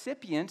the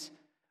recipient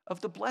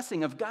of the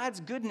blessing of God's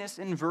goodness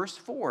in verse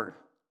 4?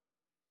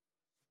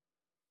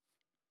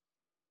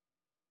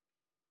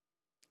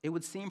 It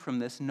would seem from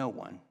this, no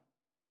one.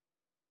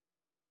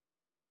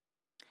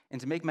 And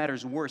to make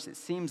matters worse, it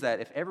seems that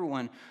if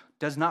everyone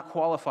does not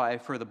qualify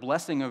for the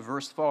blessing of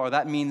verse 4,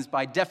 that means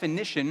by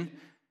definition,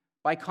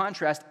 by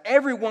contrast,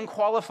 everyone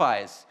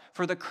qualifies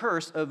for the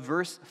curse of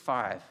verse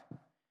 5.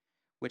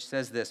 Which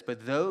says this,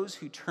 but those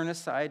who turn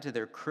aside to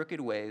their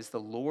crooked ways, the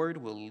Lord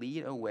will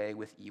lead away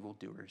with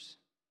evildoers.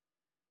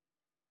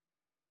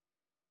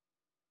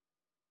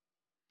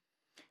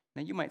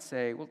 Now you might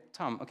say, well,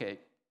 Tom, okay,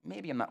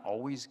 maybe I'm not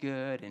always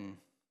good, and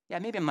yeah,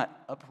 maybe I'm not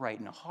upright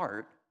in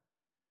heart,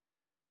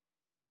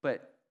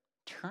 but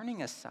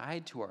turning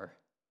aside to our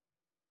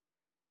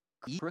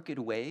crooked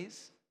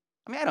ways,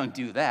 I mean, I don't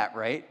do that,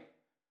 right?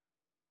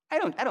 I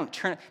don't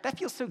turn, that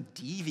feels so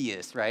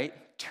devious, right?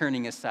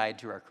 Turning aside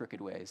to our crooked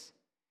ways.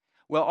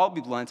 Well, I'll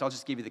be blunt. I'll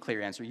just give you the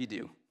clear answer. You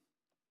do.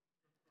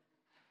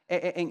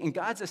 And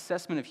God's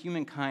assessment of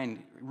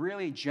humankind,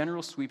 really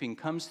general sweeping,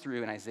 comes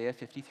through in Isaiah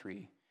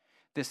 53.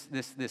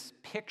 This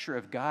picture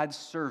of God's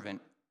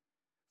servant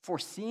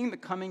foreseeing the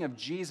coming of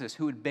Jesus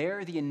who would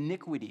bear the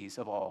iniquities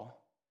of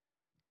all.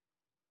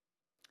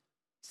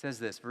 It says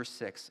this, verse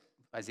 6,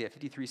 Isaiah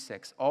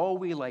 53:6. All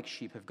we like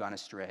sheep have gone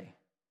astray.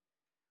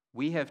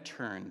 We have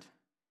turned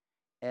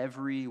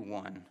every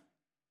one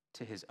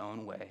to his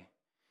own way.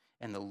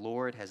 And the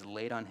Lord has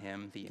laid on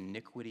him the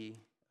iniquity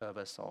of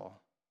us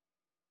all.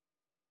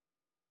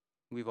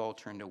 We've all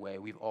turned away.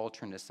 We've all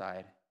turned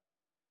aside.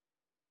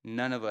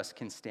 None of us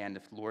can stand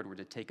if the Lord were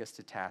to take us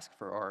to task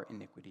for our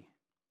iniquity.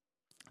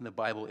 The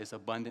Bible is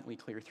abundantly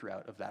clear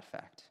throughout of that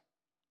fact.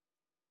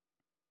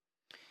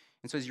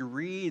 And so as you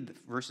read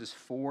verses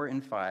 4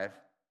 and 5,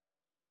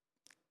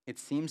 it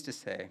seems to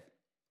say,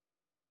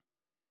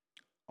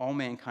 all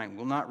mankind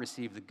will not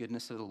receive the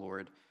goodness of the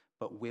Lord,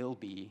 but will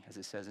be, as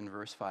it says in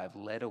verse 5,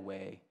 led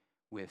away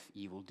with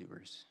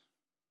evildoers.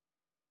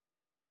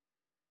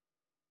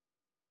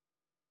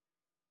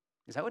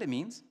 Is that what it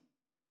means?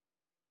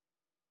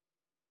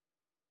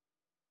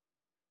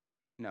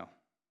 No.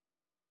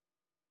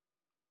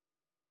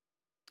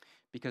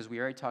 Because we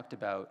already talked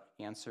about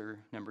answer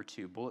number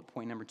 2, bullet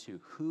point number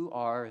 2. Who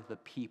are the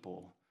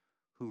people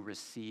who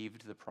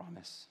received the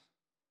promise?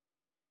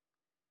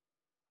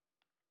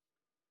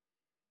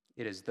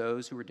 It is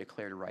those who were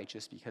declared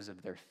righteous because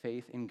of their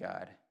faith in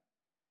God,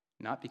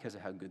 not because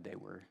of how good they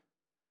were,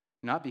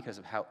 not because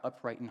of how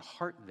upright in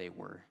heart they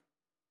were.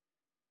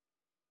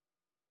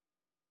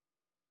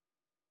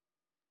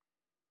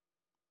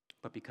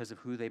 But because of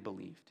who they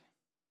believed,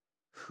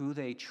 who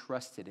they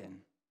trusted in,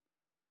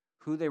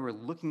 who they were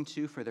looking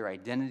to for their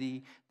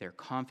identity, their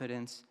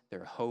confidence,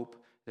 their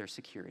hope, their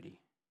security.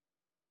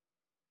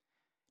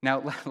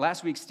 Now,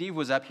 last week, Steve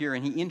was up here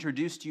and he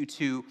introduced you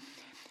to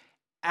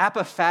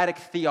apophatic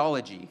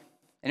theology.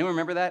 Anyone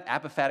remember that?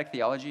 Apophatic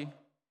theology?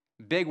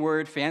 Big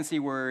word, fancy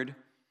word.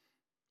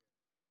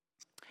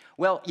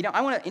 Well,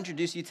 I want to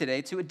introduce you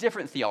today to a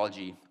different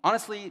theology.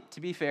 Honestly, to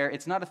be fair,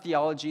 it's not a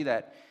theology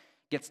that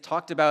gets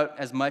talked about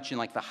as much in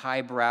like the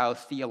highbrow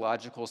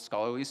theological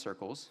scholarly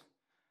circles.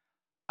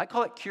 I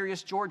call it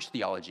Curious George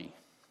theology.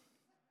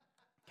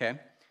 Okay?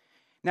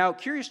 Now,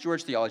 Curious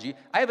George theology,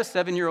 I have a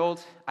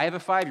 7-year-old, I have a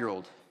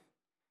 5-year-old.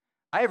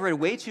 I have read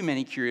way too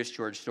many Curious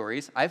George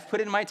stories. I've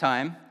put in my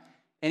time.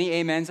 Any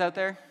amens out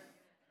there?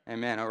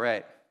 Amen, all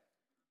right.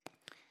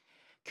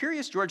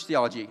 Curious George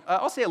theology.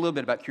 I'll say a little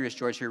bit about Curious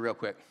George here real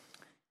quick.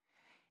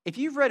 If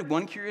you've read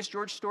one Curious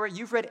George story,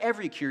 you've read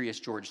every Curious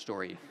George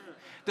story.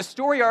 The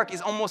story arc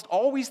is almost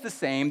always the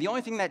same. The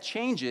only thing that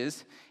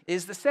changes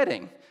is the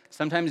setting.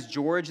 Sometimes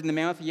George and the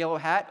man with the yellow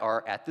hat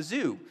are at the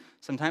zoo.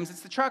 Sometimes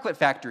it's the chocolate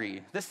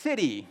factory, the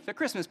city, the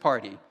Christmas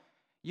party,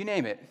 you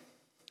name it.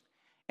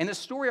 And the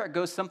story arc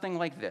goes something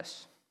like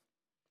this.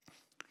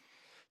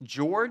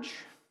 George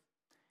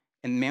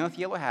and the man with the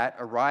yellow hat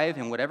arrive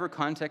in whatever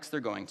context they're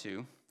going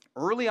to.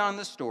 Early on in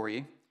the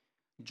story,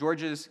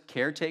 George's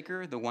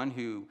caretaker, the one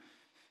who's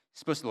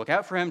supposed to look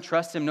out for him,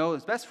 trust him, know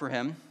what's best for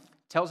him,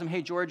 tells him,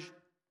 hey, George,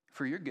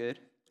 for your good,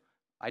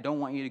 I don't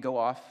want you to go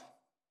off.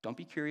 Don't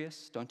be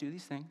curious. Don't do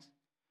these things.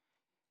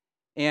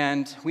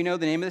 And we know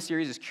the name of the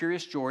series is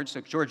Curious George,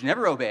 so George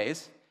never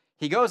obeys.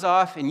 He goes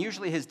off, and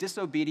usually his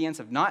disobedience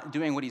of not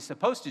doing what he's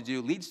supposed to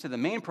do leads to the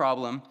main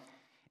problem.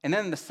 And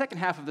then the second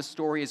half of the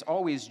story is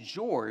always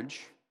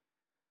George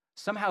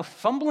somehow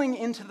fumbling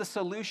into the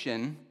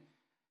solution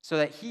so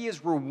that he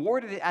is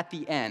rewarded at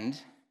the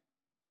end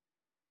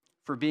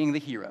for being the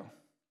hero.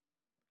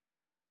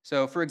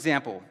 So, for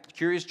example,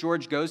 Curious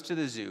George goes to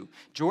the zoo.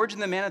 George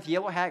and the man with the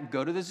yellow hat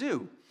go to the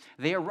zoo.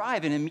 They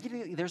arrive, and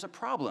immediately there's a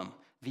problem.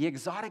 The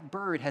exotic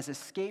bird has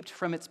escaped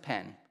from its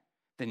pen,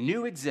 the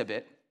new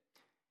exhibit.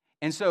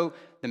 And so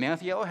the man with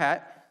the yellow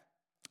hat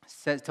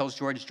tells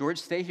George, George,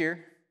 stay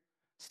here,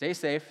 stay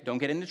safe, don't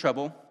get into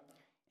trouble.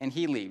 And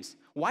he leaves.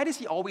 Why does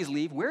he always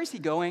leave? Where is he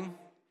going?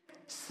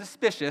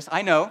 Suspicious,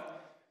 I know.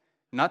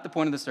 Not the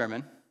point of the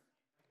sermon.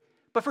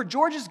 But for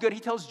George's good, he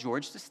tells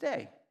George to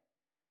stay.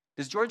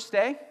 Does George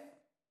stay?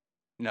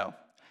 No,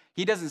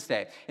 he doesn't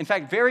stay. In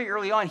fact, very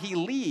early on, he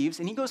leaves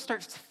and he goes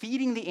starts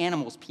feeding the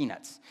animals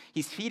peanuts.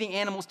 He's feeding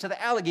animals to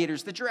the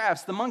alligators, the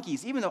giraffes, the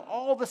monkeys, even though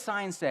all the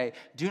signs say,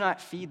 do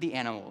not feed the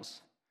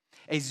animals.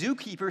 A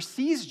zookeeper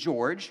sees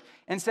George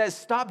and says,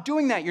 stop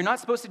doing that. You're not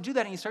supposed to do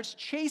that. And he starts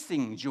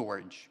chasing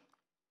George.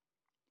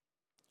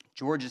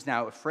 George is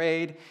now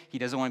afraid. He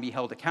doesn't want to be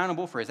held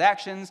accountable for his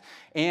actions.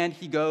 And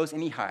he goes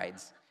and he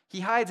hides. He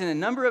hides in a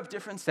number of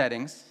different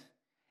settings.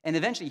 And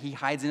eventually he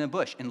hides in a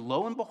bush. And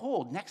lo and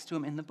behold, next to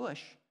him in the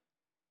bush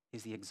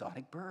is the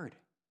exotic bird.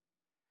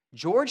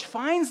 George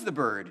finds the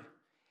bird.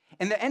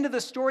 And the end of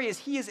the story is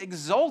he is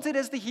exalted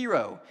as the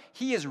hero.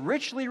 He is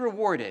richly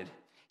rewarded.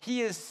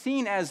 He is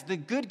seen as the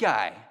good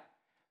guy,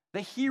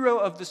 the hero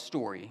of the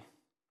story.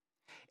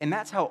 And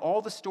that's how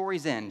all the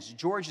stories end.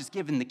 George is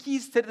given the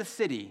keys to the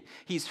city.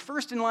 He's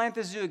first in line at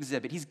the zoo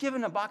exhibit. He's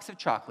given a box of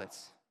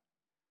chocolates.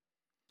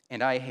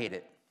 And I hate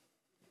it.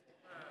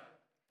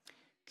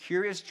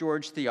 Curious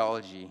George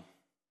theology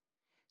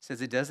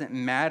says it doesn't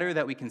matter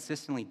that we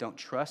consistently don't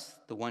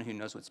trust the one who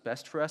knows what's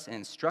best for us and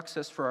instructs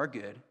us for our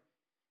good.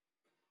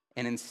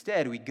 And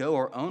instead, we go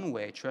our own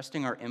way,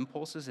 trusting our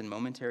impulses and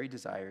momentary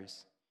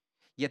desires.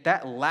 Yet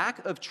that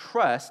lack of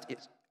trust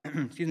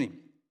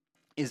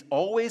is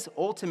always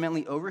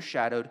ultimately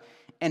overshadowed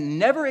and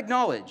never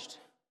acknowledged,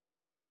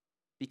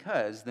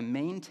 because the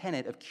main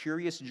tenet of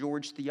Curious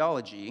George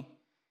theology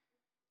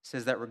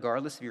says that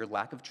regardless of your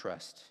lack of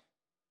trust,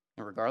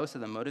 and regardless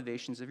of the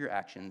motivations of your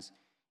actions,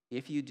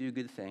 if you do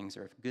good things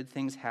or if good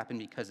things happen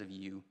because of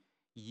you,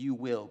 you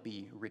will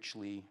be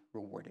richly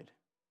rewarded.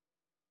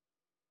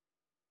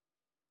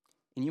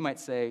 And you might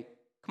say,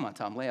 come on,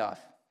 Tom, lay off.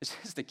 It's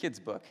just a kid's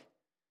book.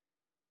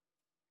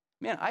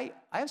 Man, I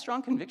have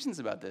strong convictions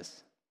about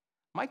this.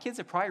 My kids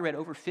have probably read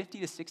over 50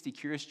 to 60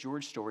 Curious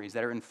George stories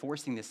that are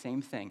enforcing the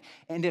same thing.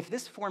 And if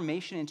this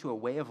formation into a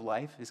way of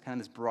life is kind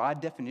of this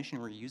broad definition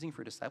we're using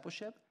for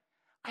discipleship,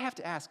 I have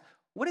to ask,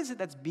 what is it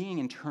that's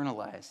being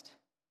internalized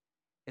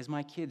as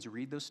my kids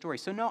read those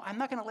stories? So no, I'm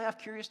not going to lay off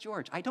Curious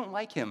George. I don't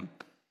like him.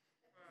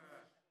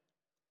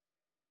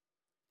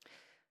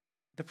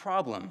 The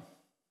problem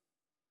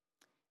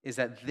is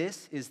that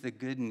this is the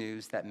good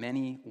news that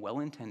many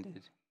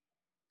well-intended,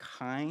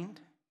 kind,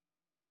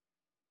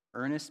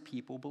 earnest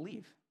people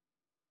believe.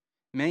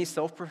 Many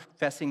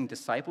self-professing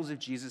disciples of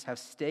Jesus have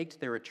staked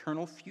their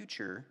eternal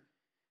future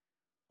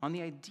on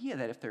the idea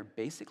that if they're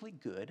basically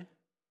good,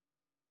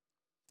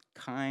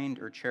 kind,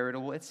 or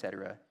charitable,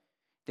 etc.,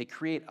 they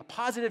create a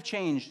positive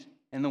change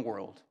in the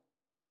world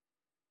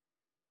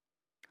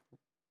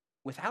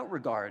without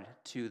regard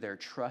to their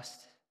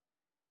trust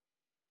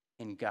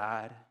in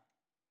God,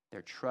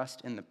 their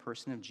trust in the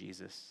person of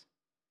Jesus,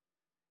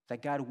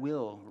 that God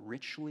will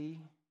richly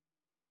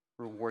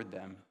reward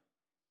them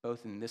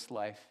both in this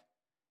life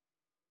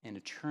and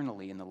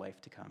eternally in the life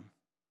to come.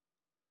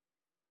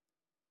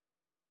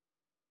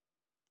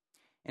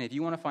 And if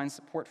you want to find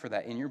support for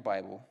that in your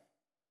Bible,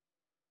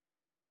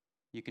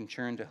 you can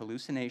turn to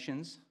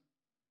Hallucinations,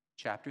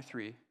 chapter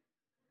 3.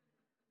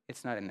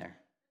 It's not in there.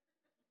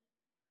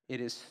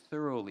 It is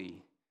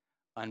thoroughly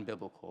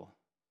unbiblical.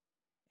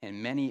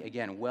 And many,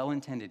 again,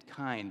 well-intended,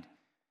 kind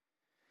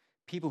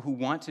people who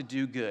want to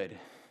do good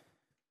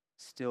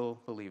still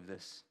believe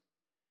this.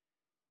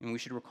 And we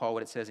should recall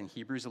what it says in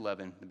Hebrews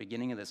 11, the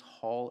beginning of this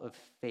Hall of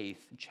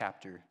Faith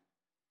chapter.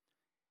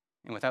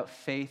 And without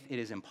faith, it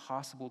is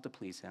impossible to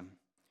please him.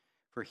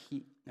 For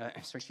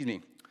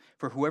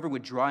whoever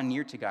would draw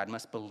near to God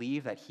must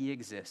believe that he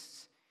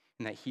exists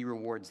and that he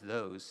rewards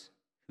those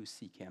who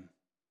seek him.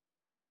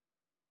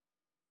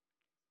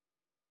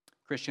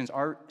 Christians,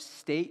 our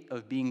state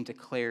of being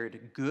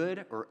declared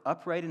good or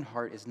upright in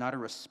heart is not a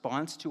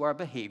response to our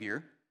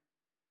behavior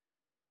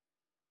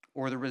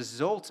or the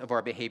result of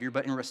our behavior,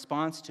 but in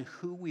response to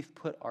who we've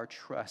put our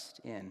trust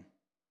in,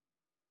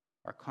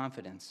 our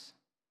confidence,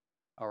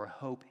 our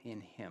hope in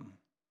him.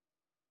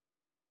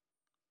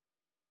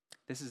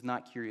 This is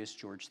not Curious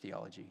George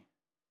theology.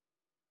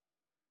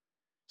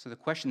 So the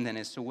question then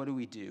is, so what do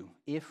we do?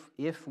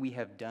 If we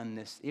have done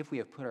this, if we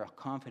have put our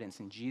confidence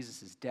in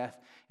Jesus' death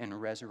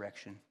and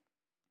resurrection,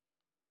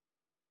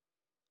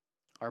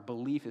 our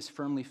belief is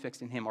firmly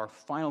fixed in him, our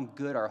final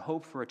good, our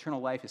hope for eternal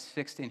life is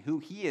fixed in who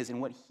he is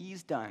and what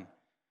he's done.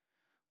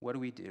 What do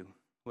we do?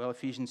 Well,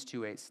 Ephesians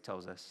 2:8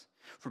 tells us,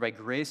 for by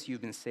grace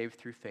you've been saved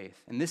through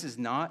faith. And this is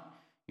not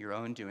your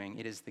own doing.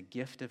 It is the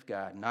gift of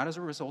God, not as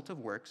a result of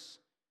works,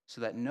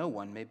 so that no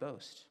one may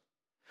boast.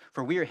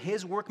 For we are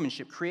his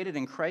workmanship, created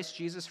in Christ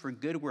Jesus for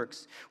good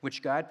works,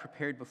 which God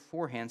prepared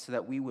beforehand so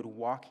that we would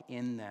walk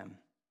in them.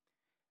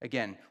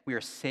 Again, we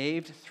are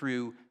saved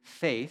through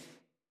faith.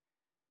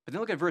 But then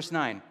look at verse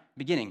 9,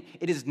 beginning.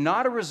 It is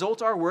not a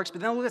result of our works,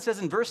 but then look what it says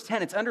in verse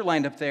 10. It's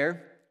underlined up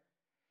there.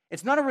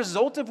 It's not a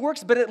result of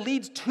works, but it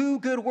leads to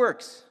good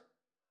works.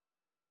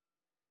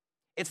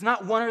 It's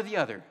not one or the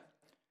other.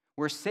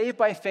 We're saved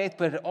by faith,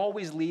 but it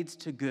always leads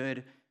to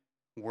good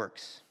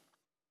works.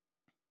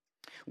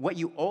 What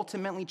you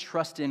ultimately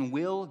trust in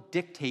will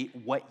dictate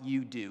what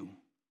you do.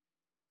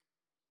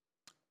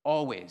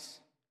 Always.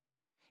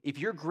 If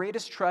your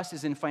greatest trust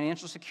is in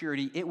financial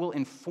security, it will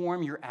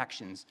inform your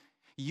actions.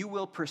 You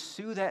will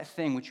pursue that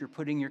thing which you're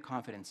putting your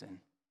confidence in.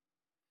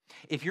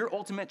 If your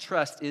ultimate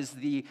trust is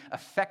the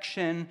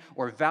affection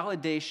or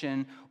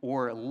validation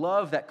or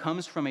love that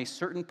comes from a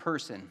certain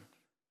person,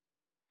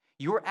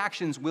 your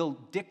actions will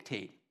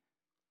dictate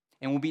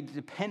and will be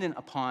dependent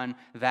upon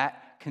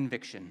that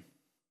conviction.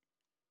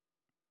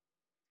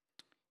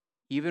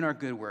 Even our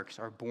good works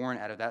are born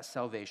out of that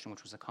salvation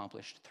which was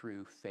accomplished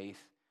through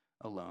faith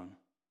alone.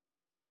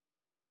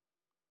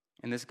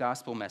 And this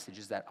gospel message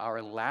is that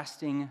our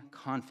lasting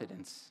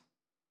confidence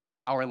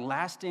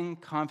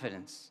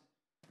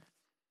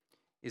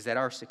is that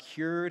our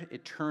secured,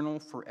 eternal,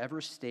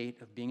 forever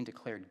state of being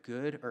declared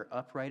good or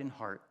upright in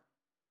heart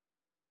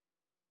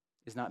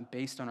is not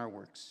based on our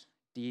works,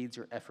 deeds,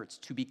 or efforts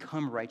to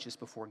become righteous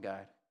before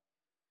God.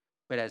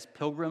 But as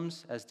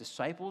pilgrims, as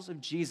disciples of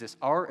Jesus,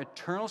 our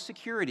eternal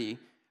security,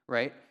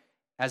 right,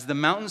 as the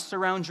mountains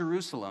surround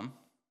Jerusalem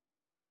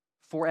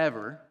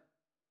forever,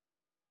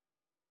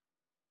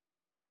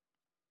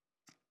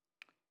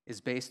 is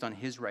based on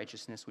his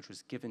righteousness, which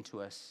was given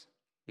to us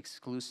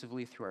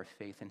exclusively through our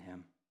faith in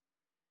him.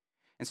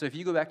 And so if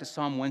you go back to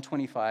Psalm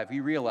 125, we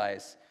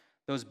realize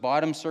those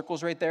bottom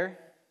circles right there,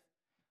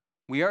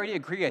 we already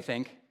agree, I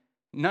think,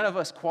 none of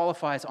us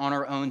qualifies on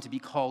our own to be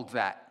called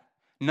that.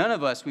 None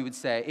of us, we would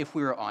say, if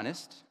we were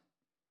honest,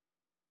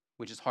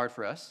 which is hard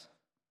for us,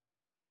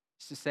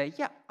 is to say,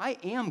 yeah, I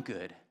am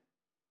good.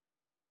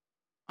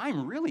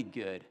 I'm really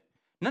good.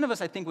 None of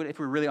us, I think, would, if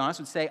we were really honest,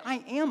 would say,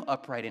 I am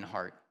upright in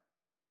heart.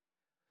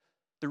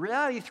 The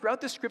reality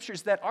throughout the scriptures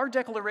is that our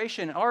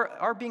declaration,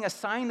 our being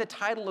assigned the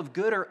title of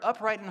good or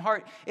upright in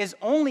heart, is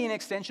only an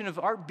extension of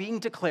our being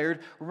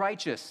declared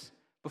righteous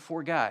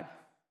before God.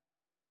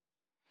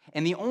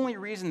 And the only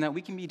reason that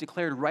we can be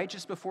declared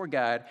righteous before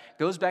God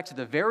goes back to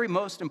the very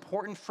most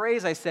important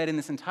phrase I said in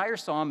this entire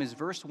psalm is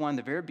verse 1,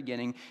 the very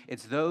beginning.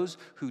 It's those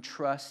who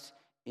trust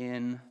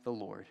in the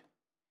Lord.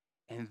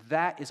 And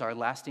that is our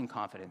lasting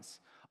confidence.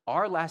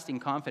 Our lasting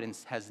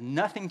confidence has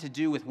nothing to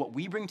do with what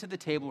we bring to the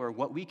table or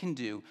what we can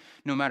do,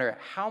 no matter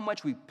how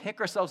much we pick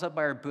ourselves up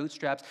by our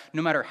bootstraps,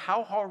 no matter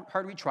how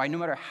hard we try, no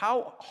matter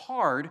how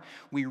hard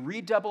we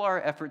redouble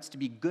our efforts to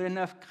be good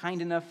enough,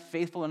 kind enough,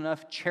 faithful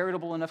enough,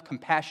 charitable enough,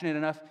 compassionate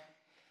enough.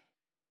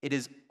 It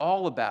is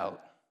all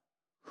about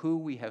who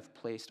we have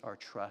placed our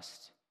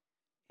trust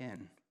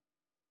in.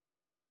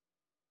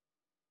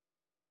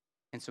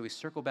 And so we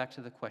circle back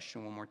to the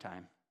question one more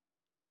time.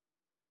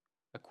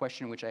 A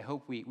question which I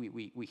hope we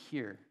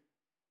hear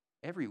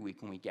every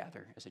week when we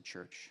gather as a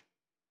church.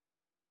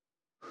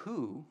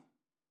 Who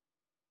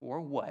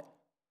or what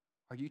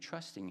are you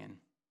trusting in?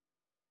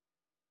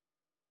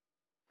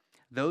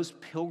 Those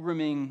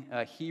pilgriming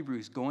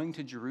Hebrews going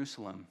to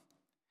Jerusalem,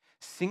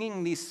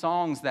 singing these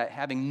songs that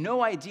having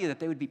no idea that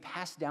they would be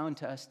passed down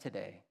to us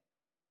today.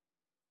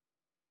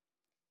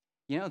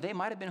 You know, they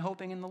might have been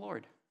hoping in the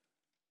Lord.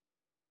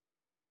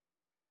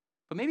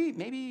 But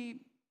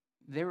maybe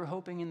they were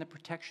hoping in the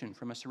protection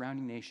from a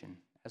surrounding nation,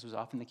 as was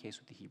often the case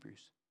with the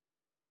Hebrews.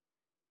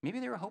 Maybe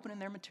they were hoping in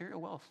their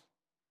material wealth.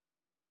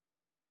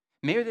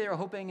 Maybe they were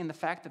hoping in the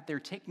fact that they're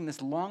taking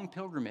this long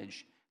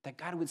pilgrimage, that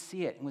God would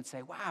see it and would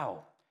say,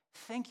 wow,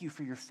 thank you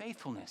for your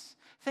faithfulness.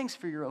 Thanks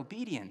for your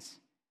obedience.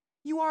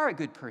 You are a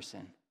good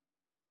person.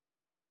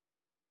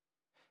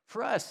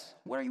 For us,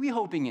 what are we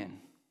hoping in?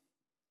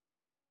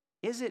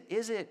 Is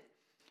it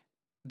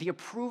the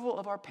approval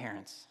of our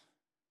parents?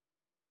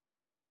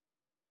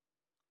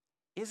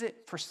 Is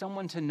it for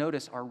someone to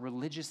notice our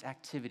religious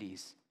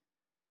activities?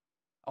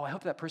 Oh, I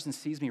hope that person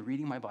sees me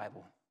reading my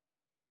Bible.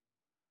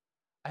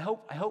 I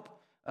hope I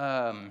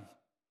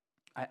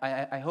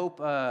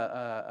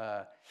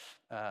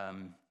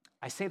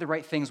say the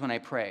right things when I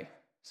pray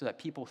so that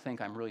people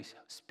think I'm really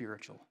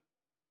spiritual.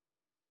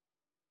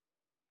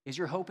 Is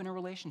your hope in a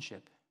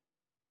relationship?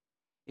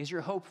 Is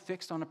your hope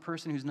fixed on a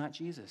person who's not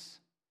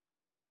Jesus?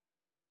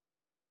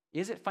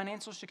 Is it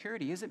financial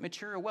security? Is it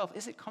material wealth?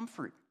 Is it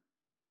comfort?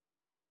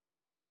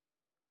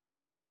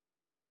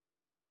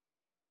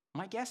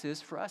 My guess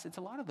is, for us, it's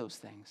a lot of those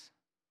things.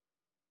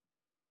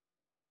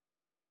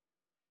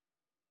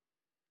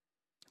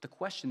 The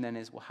question then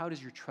is, well, how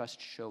does your trust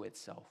show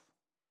itself?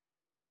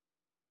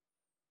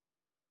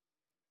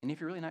 And if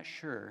you're really not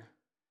sure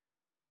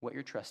what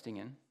you're trusting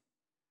in,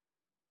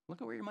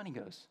 look at where your money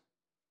goes.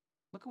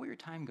 Look at where your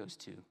time goes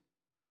to.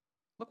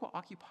 Look what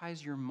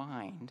occupies your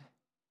mind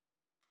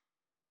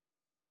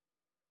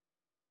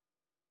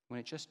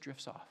when it just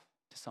drifts off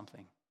to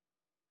something.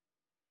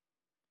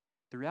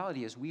 The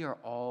reality is we are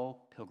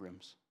all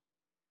pilgrims,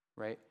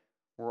 right?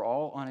 We're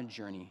all on a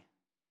journey.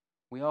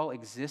 We all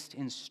exist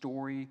in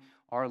story.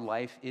 Our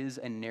life is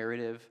a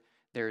narrative.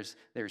 There's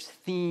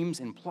themes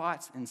and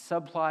plots and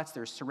subplots.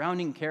 There's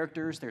surrounding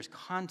characters. There's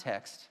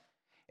context.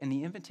 And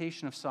the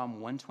invitation of Psalm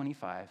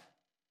 125,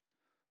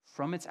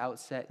 from its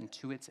outset and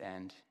to its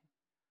end,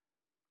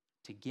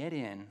 to get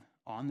in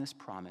on this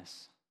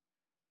promise,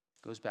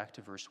 goes back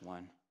to verse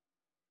 1.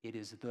 It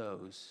is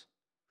those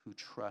who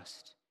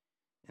trust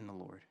in the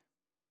Lord.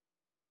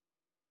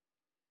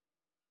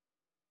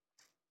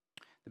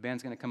 The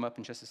band's going to come up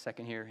in just a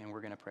second here, and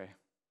we're going to pray.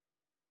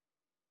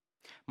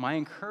 My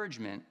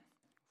encouragement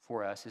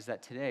for us is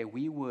that today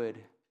we would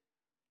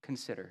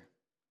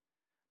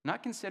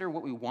not consider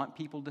what we want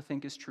people to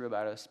think is true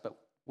about us, but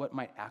what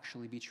might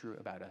actually be true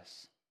about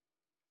us.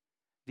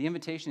 The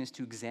invitation is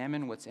to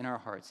examine what's in our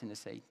hearts and to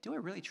say, do I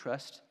really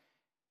trust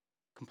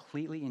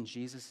completely in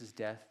Jesus'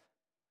 death?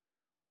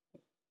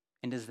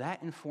 And does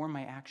that inform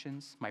my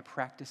actions, my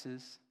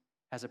practices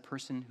as a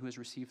person who has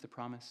received the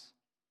promise?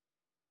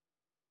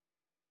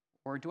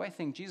 Or do I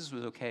think Jesus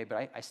was okay,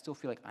 but I still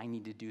feel like I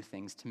need to do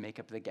things to make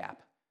up the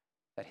gap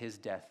that his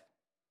death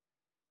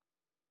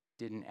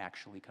didn't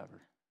actually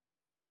cover?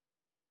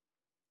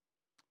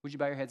 Would you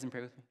bow your heads and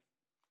pray with me?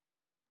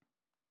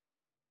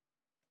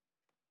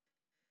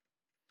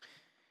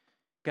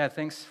 God,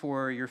 thanks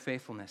for your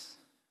faithfulness.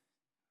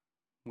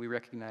 We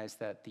recognize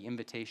that the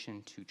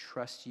invitation to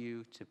trust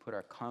you, to put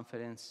our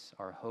confidence,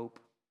 our hope,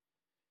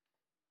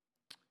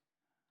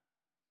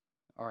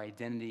 our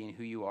identity in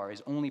who you are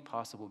is only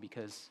possible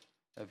because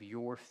of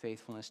your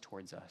faithfulness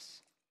towards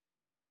us.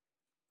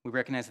 We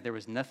recognize that there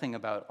was nothing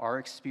about our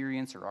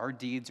experience or our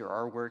deeds or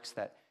our works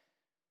that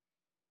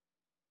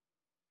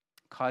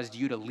caused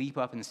you to leap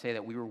up and say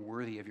that we were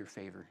worthy of your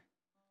favor,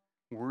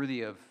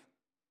 worthy of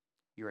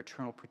your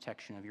eternal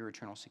protection, of your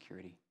eternal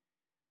security.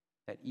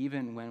 That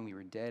even when we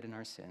were dead in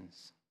our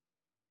sins,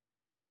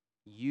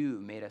 you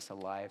made us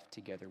alive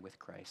together with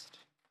Christ.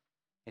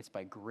 It's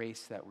by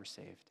grace that we're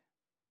saved.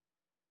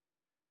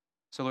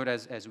 So Lord,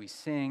 as we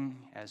sing,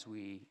 as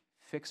we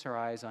fix our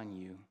eyes on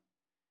you,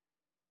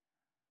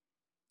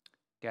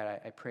 God,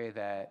 I pray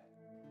that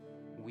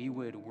we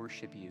would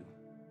worship you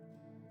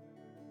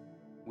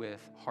with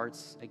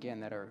hearts, again,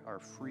 that are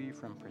free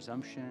from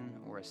presumption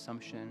or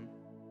assumption,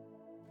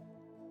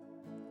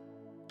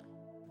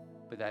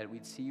 but that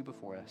we'd see you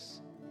before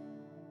us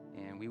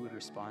and we would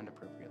respond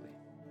appropriately.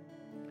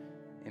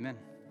 Amen.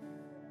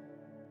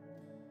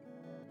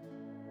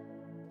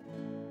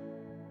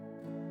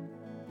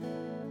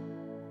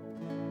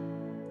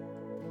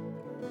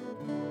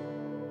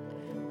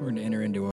 We're going to enter into